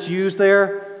word that's used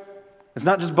there, it's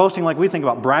not just boasting like we think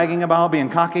about, bragging about, being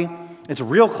cocky. It's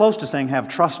real close to saying have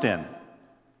trust in,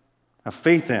 have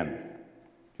faith in. If you're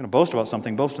going to boast about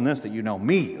something, boast in this, that you know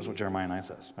me, is what Jeremiah 9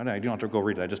 says. I know you don't have to go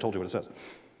read it. I just told you what it says.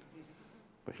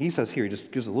 But he says here, he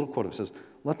just gives a little quote. It says,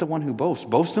 let the one who boasts,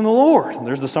 boast in the Lord. And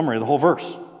there's the summary of the whole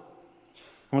verse. I'm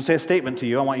going to say a statement to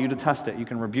you. I want you to test it. You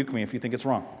can rebuke me if you think it's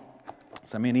wrong.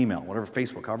 Send me an email, whatever,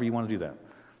 Facebook, however you want to do that.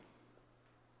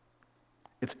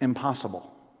 It's impossible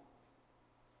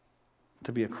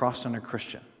to be a cross-centered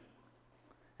Christian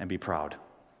and be proud.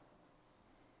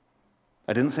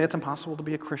 I didn't say it's impossible to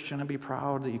be a Christian and be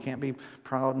proud, that you can't be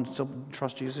proud and still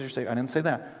trust Jesus as your Savior. I didn't say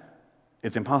that.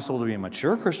 It's impossible to be a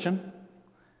mature Christian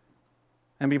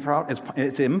and be proud.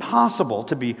 It's impossible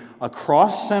to be a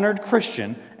cross-centered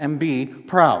Christian and be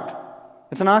proud.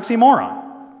 It's an oxymoron.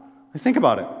 Think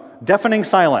about it. Deafening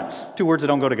silence. Two words that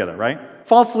don't go together, right?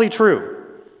 Falsely true.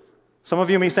 Some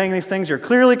of you, me saying these things, you're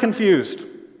clearly confused.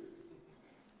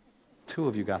 Two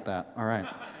of you got that. All right.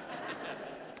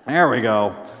 There we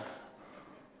go.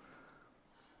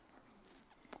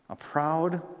 A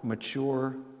proud,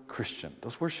 mature Christian.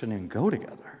 Those words shouldn't even go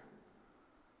together.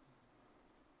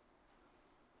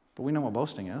 But we know what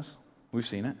boasting is. We've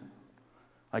seen it.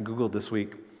 I Googled this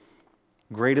week,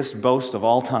 greatest boast of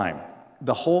all time.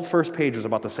 The whole first page was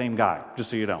about the same guy,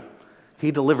 just so you know.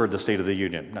 He delivered the State of the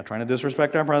Union. I'm not trying to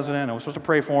disrespect our president. I was supposed to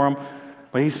pray for him.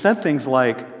 But he said things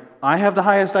like, I have the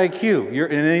highest IQ.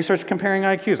 And then he starts comparing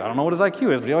IQs. I don't know what his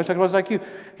IQ is, but he always talks about his IQ.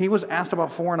 He was asked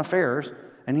about foreign affairs,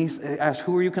 and he asked,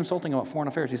 who are you consulting about foreign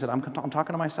affairs? He said, I'm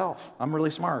talking to myself. I'm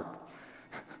really smart.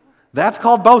 That's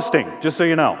called boasting, just so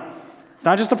you know. It's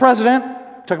not just the president.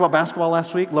 We talked about basketball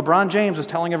last week. LeBron James is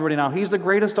telling everybody now he's the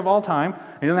greatest of all time.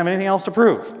 He doesn't have anything else to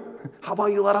prove. How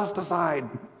about you let us decide?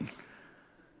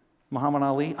 Muhammad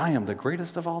Ali, I am the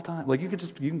greatest of all time. Like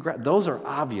those are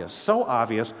obvious, so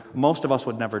obvious, most of us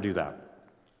would never do that.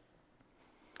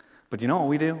 But you know what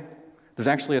we do? There's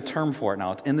actually a term for it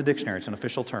now. It's in the dictionary. It's an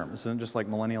official term. This isn't just like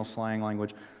millennial slang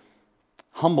language.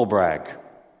 Humble brag.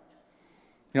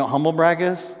 You know what humble brag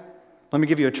is? Let me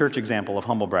give you a church example of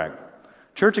humble brag.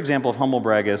 Church example of humble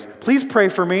brag is, please pray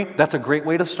for me. That's a great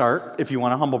way to start if you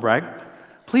want to humble brag.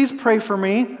 Please pray for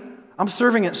me. I'm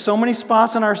serving at so many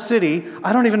spots in our city,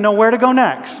 I don't even know where to go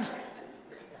next.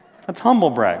 That's humble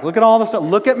brag. Look at all the stuff.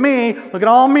 Look at me. Look at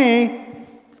all me.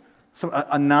 So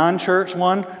a non-church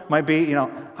one might be,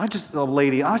 I just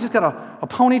got a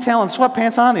ponytail and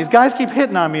sweatpants on. These guys keep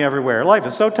hitting on me everywhere. Life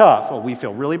is so tough. Oh, we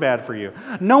feel really bad for you.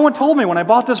 No one told me when I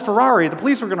bought this Ferrari, the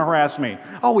police were going to harass me.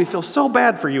 Oh, we feel so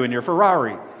bad for you and your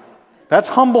Ferrari. That's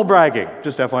humble bragging,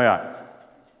 just FYI.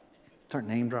 Start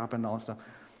name dropping, all that stuff.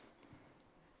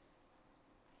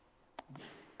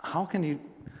 How can you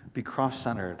be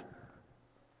cross-centered?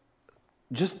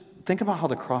 Just think about how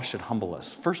the cross should humble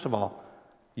us. First of all,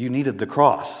 you needed the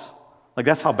cross. Like,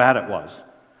 that's how bad it was.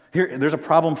 There's a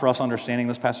problem for us understanding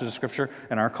this passage of Scripture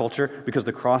in our culture because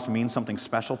the cross means something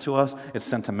special to us. It's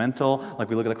sentimental. Like,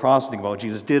 we look at the cross, think about what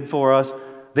Jesus did for us.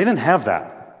 They didn't have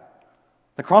that.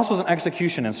 The cross was an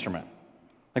execution instrument.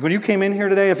 Like when you came in here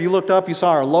today, if you looked up, you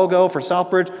saw our logo for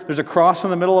Southbridge. There's a cross in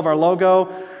the middle of our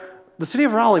logo. The city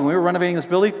of Raleigh, when we were renovating this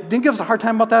building, didn't give us a hard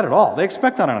time about that at all. They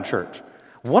expect that on a church.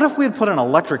 What if we had put an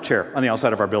electric chair on the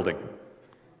outside of our building?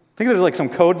 Think there's like some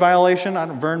code violation.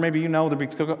 Vern, maybe you know the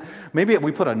big code. Maybe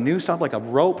we put a new stuff like a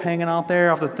rope hanging out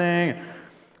there off the thing.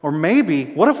 Or maybe,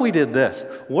 what if we did this?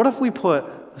 What if we put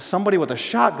somebody with a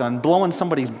shotgun blowing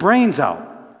somebody's brains out?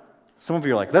 Some of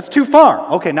you are like, that's too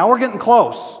far. Okay, now we're getting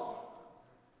close.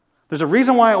 There's a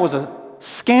reason why it was a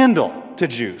scandal to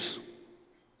Jews.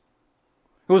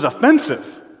 It was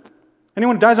offensive.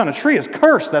 Anyone who dies on a tree is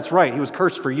cursed. That's right, he was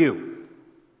cursed for you.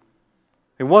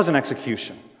 It was an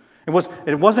execution. It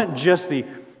wasn't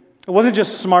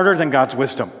just smarter than God's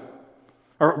wisdom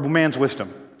or man's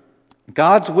wisdom.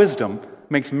 God's wisdom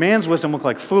makes man's wisdom look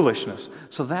like foolishness.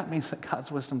 So that means that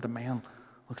God's wisdom to man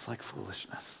looks like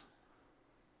foolishness.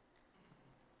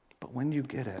 But when you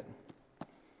get it,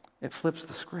 it flips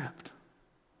the script.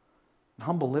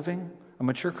 Humble living, a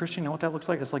mature Christian, you know what that looks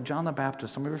like? It's like John the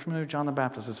Baptist. Some of you are familiar with John the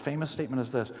Baptist. His famous statement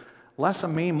is this: less of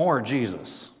me, more of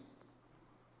Jesus.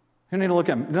 You need to look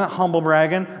at not humble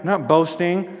bragging, not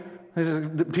boasting.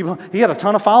 He had a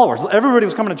ton of followers. Everybody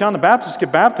was coming to John the Baptist to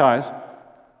get baptized.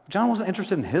 John wasn't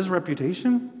interested in his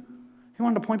reputation. He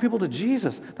wanted to point people to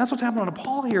Jesus. That's what's happening to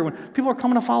Paul here. When people are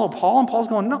coming to follow Paul, and Paul's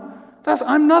going, no,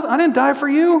 I'm not. I didn't die for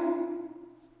you.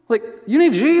 Like, you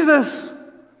need Jesus.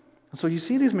 And so you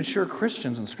see these mature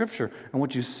Christians in Scripture, and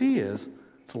what you see is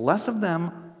it's less of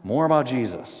them, more about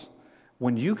Jesus.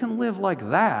 When you can live like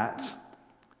that,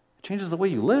 it changes the way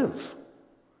you live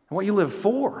and what you live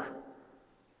for.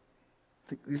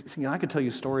 I could tell you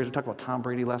stories. We talked about Tom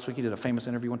Brady last week. He did a famous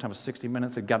interview one time with 60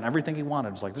 Minutes. He'd gotten everything he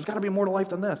wanted. It's like, there's got to be more to life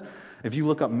than this. If you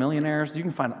look up millionaires, you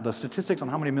can find the statistics on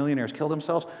how many millionaires kill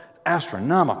themselves.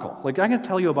 Astronomical. Like, I can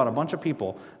tell you about a bunch of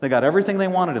people that got everything they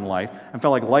wanted in life and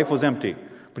felt like life was empty.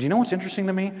 But you know what's interesting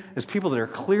to me? Is people that are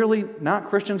clearly not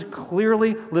Christians,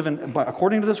 clearly living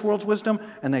according to this world's wisdom,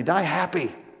 and they die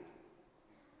happy.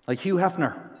 Like Hugh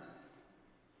Hefner.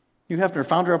 Hugh Hefner,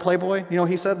 founder of Playboy, you know,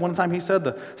 one time he said,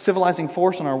 the civilizing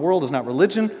force in our world is not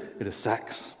religion, it is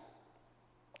sex.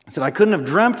 He said, I couldn't have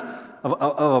dreamt of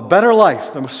a better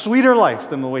life, a sweeter life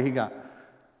than the way he got.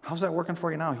 How's that working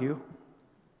for you now, Hugh?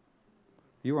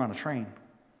 You were on a train.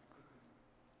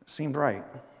 It seemed right.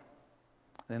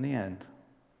 And in the end,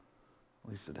 it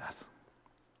leads to death.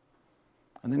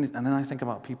 And then I think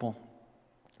about people,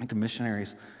 like the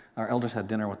missionaries. Our elders had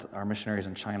dinner with our missionaries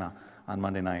in China on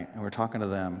Monday night, and we're talking to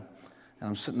them. And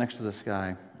I'm sitting next to this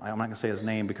guy. I'm not going to say his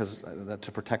name because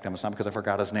to protect him. It's not because I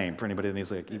forgot his name. For anybody that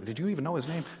needs, like, did you even know his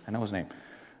name? I know his name.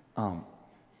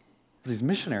 These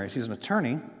missionaries, he's an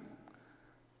attorney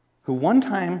who one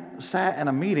time sat in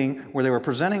a meeting where they were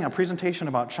presenting a presentation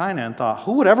about China and thought,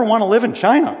 who would ever want to live in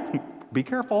China? Be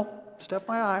careful, step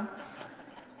by eye.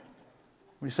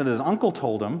 He said his uncle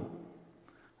told him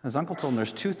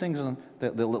there's two things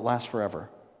that last forever: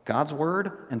 God's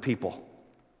word and people.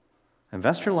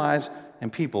 Invest your lives in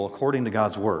people according to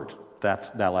God's word.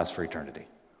 That lasts for eternity.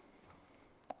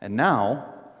 And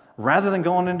now, rather than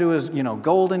going into his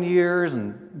golden years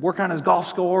and working on his golf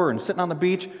score and sitting on the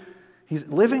beach, he's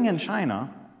living in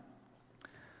China,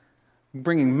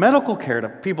 bringing medical care to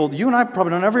people you and I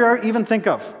probably don't ever even think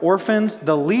of. Orphans,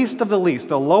 the least of the least,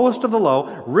 the lowest of the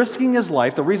low, risking his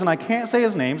life. The reason I can't say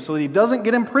his name, so that he doesn't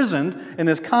get imprisoned in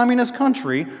this communist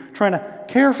country, trying to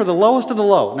care for the lowest of the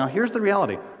low. Now, here's the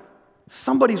reality.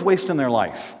 Somebody's wasting their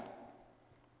life.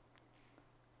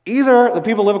 Either the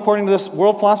people live according to this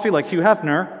world philosophy like Hugh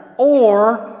Hefner,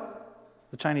 or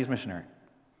the Chinese missionary.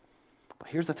 But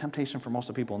here's the temptation for most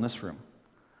of the people in this room.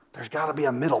 There's got to be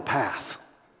a middle path.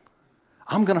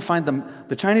 I'm going to find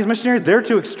the Chinese missionary, they're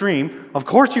too extreme. Of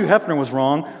course Hugh Hefner was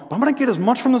wrong, but I'm going to get as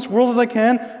much from this world as I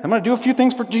can. I'm going to do a few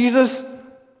things for Jesus.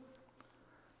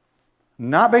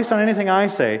 Not based on anything I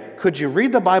say. Could you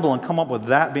read the Bible and come up with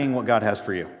that being what God has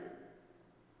for you?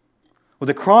 Would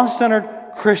the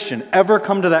cross-centered Christian ever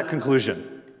come to that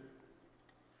conclusion?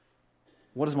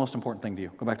 What is the most important thing to you?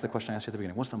 Go back to the question I asked you at the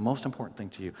beginning. What's the most important thing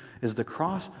to you? Did the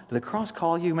cross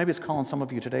call you? Maybe it's calling some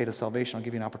of you today to salvation. I'll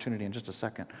give you an opportunity in just a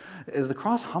second. Is the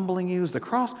cross humbling you? Is the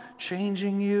cross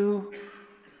changing you?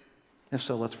 If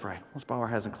so, let's pray. Let's bow our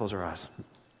heads and close our eyes.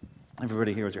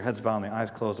 Everybody here with your heads bowed and the eyes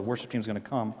closed. The worship team's going to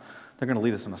come. They're going to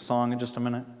lead us in a song in just a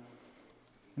minute.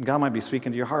 And God might be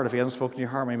speaking to your heart. If he hasn't spoken to your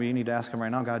heart, maybe you need to ask him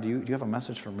right now, God, do you have a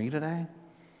message for me today?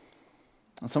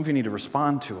 And some of you need to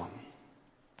respond to him.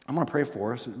 I'm going to pray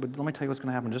for us, but let me tell you what's going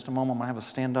to happen in just a moment. I'm going to have us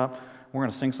stand up. We're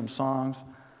going to sing some songs.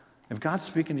 If God's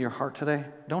speaking to your heart today,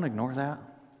 don't ignore that.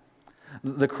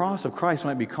 The cross of Christ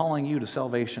might be calling you to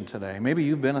salvation today. Maybe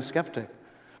you've been a skeptic.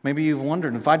 Maybe you've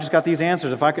wondered, if I just got these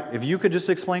answers, if you could just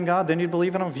explain God, then you'd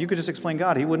believe in him. If you could just explain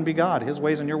God, he wouldn't be God. His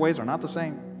ways and your ways are not the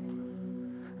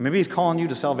same. Maybe he's calling you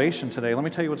to salvation today. Let me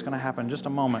tell you what's going to happen in just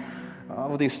a moment.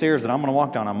 With these stairs that I'm going to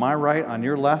walk down, on my right, on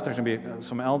your left, there's going to be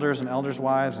some elders and elders'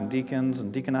 wives and deacons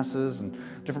and deaconesses and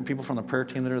different people from the prayer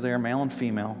team that are there, male and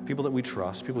female, people that we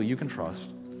trust, people you can trust.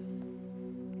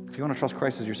 If you want to trust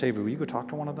Christ as your Savior, will you go talk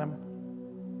to one of them?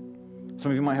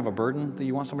 Some of you might have a burden that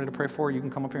you want somebody to pray for. You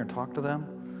can come up here and talk to them.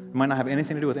 It might not have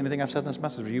anything to do with anything I've said in this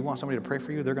message, but you want somebody to pray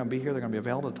for you, they're going to be here, they're going to be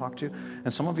available to talk to.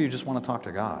 And some of you just want to talk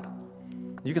to God.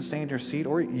 You can stay in your seat,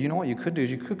 or you know what you could do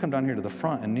is you could come down here to the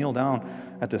front and kneel down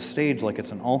at this stage like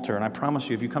it's an altar. And I promise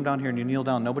you, if you come down here and you kneel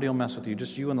down, nobody will mess with you,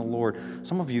 just you and the Lord.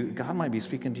 Some of you, God might be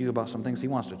speaking to you about some things he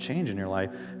wants to change in your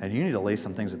life, and you need to lay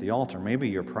some things at the altar. Maybe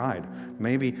your pride,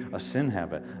 maybe a sin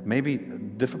habit, maybe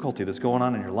difficulty that's going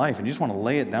on in your life, and you just want to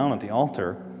lay it down at the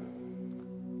altar.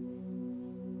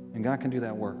 And God can do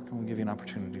that work. I'm going to give you an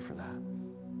opportunity for that.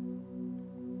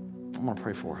 I'm going to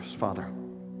pray for us. Father,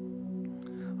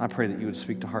 I pray that you would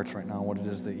speak to hearts right now what it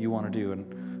is that you want to do.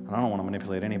 And I don't want to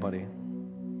manipulate anybody.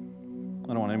 I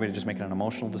don't want anybody just making an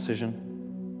emotional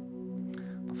decision.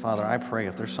 But Father, I pray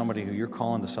if there's somebody who you're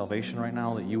calling to salvation right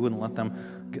now, that you wouldn't let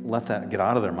that get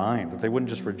out of their mind, that they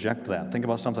wouldn't just reject that. Think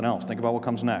about something else. Think about what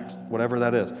comes next, whatever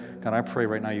that is. God, I pray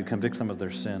right now you convict them of their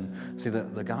sin. See,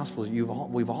 the gospel,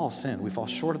 we've all sinned. We fall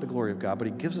short of the glory of God, but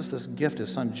he gives us this gift,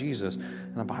 his son Jesus.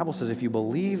 And the Bible says if you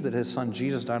believe that his son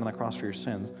Jesus died on the cross for your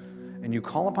sins, and you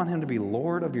call upon him to be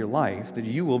Lord of your life, that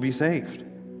you will be saved.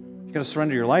 You've got to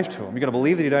surrender your life to him. You've got to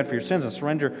believe that he died for your sins and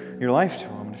surrender your life to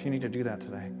him. And if you need to do that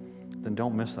today, then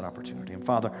don't miss that opportunity. And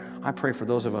Father, I pray for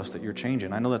those of us that you're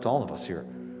changing. I know that's all of us here.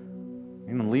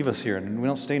 You don't leave us here, and we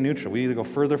don't stay neutral. We either go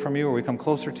further from you or we come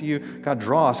closer to you. God,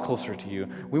 draw us closer to you.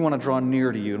 We want to draw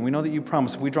near to you, and we know that you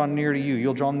promise if we draw near to you,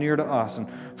 you'll draw near to us. And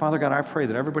Father God, I pray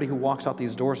that everybody who walks out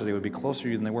these doors today would be closer to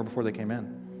you than they were before they came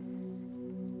in.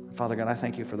 Father God, I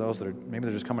thank you for those that maybe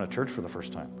they're just coming to church for the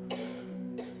first time.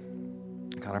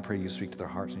 God, I pray you speak to their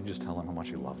hearts and you just tell them how much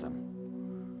you love them.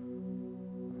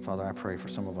 And Father, I pray for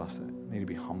some of us that need to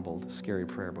be humbled. A scary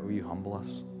prayer, but will you humble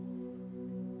us?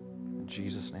 In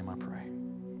Jesus' name I pray.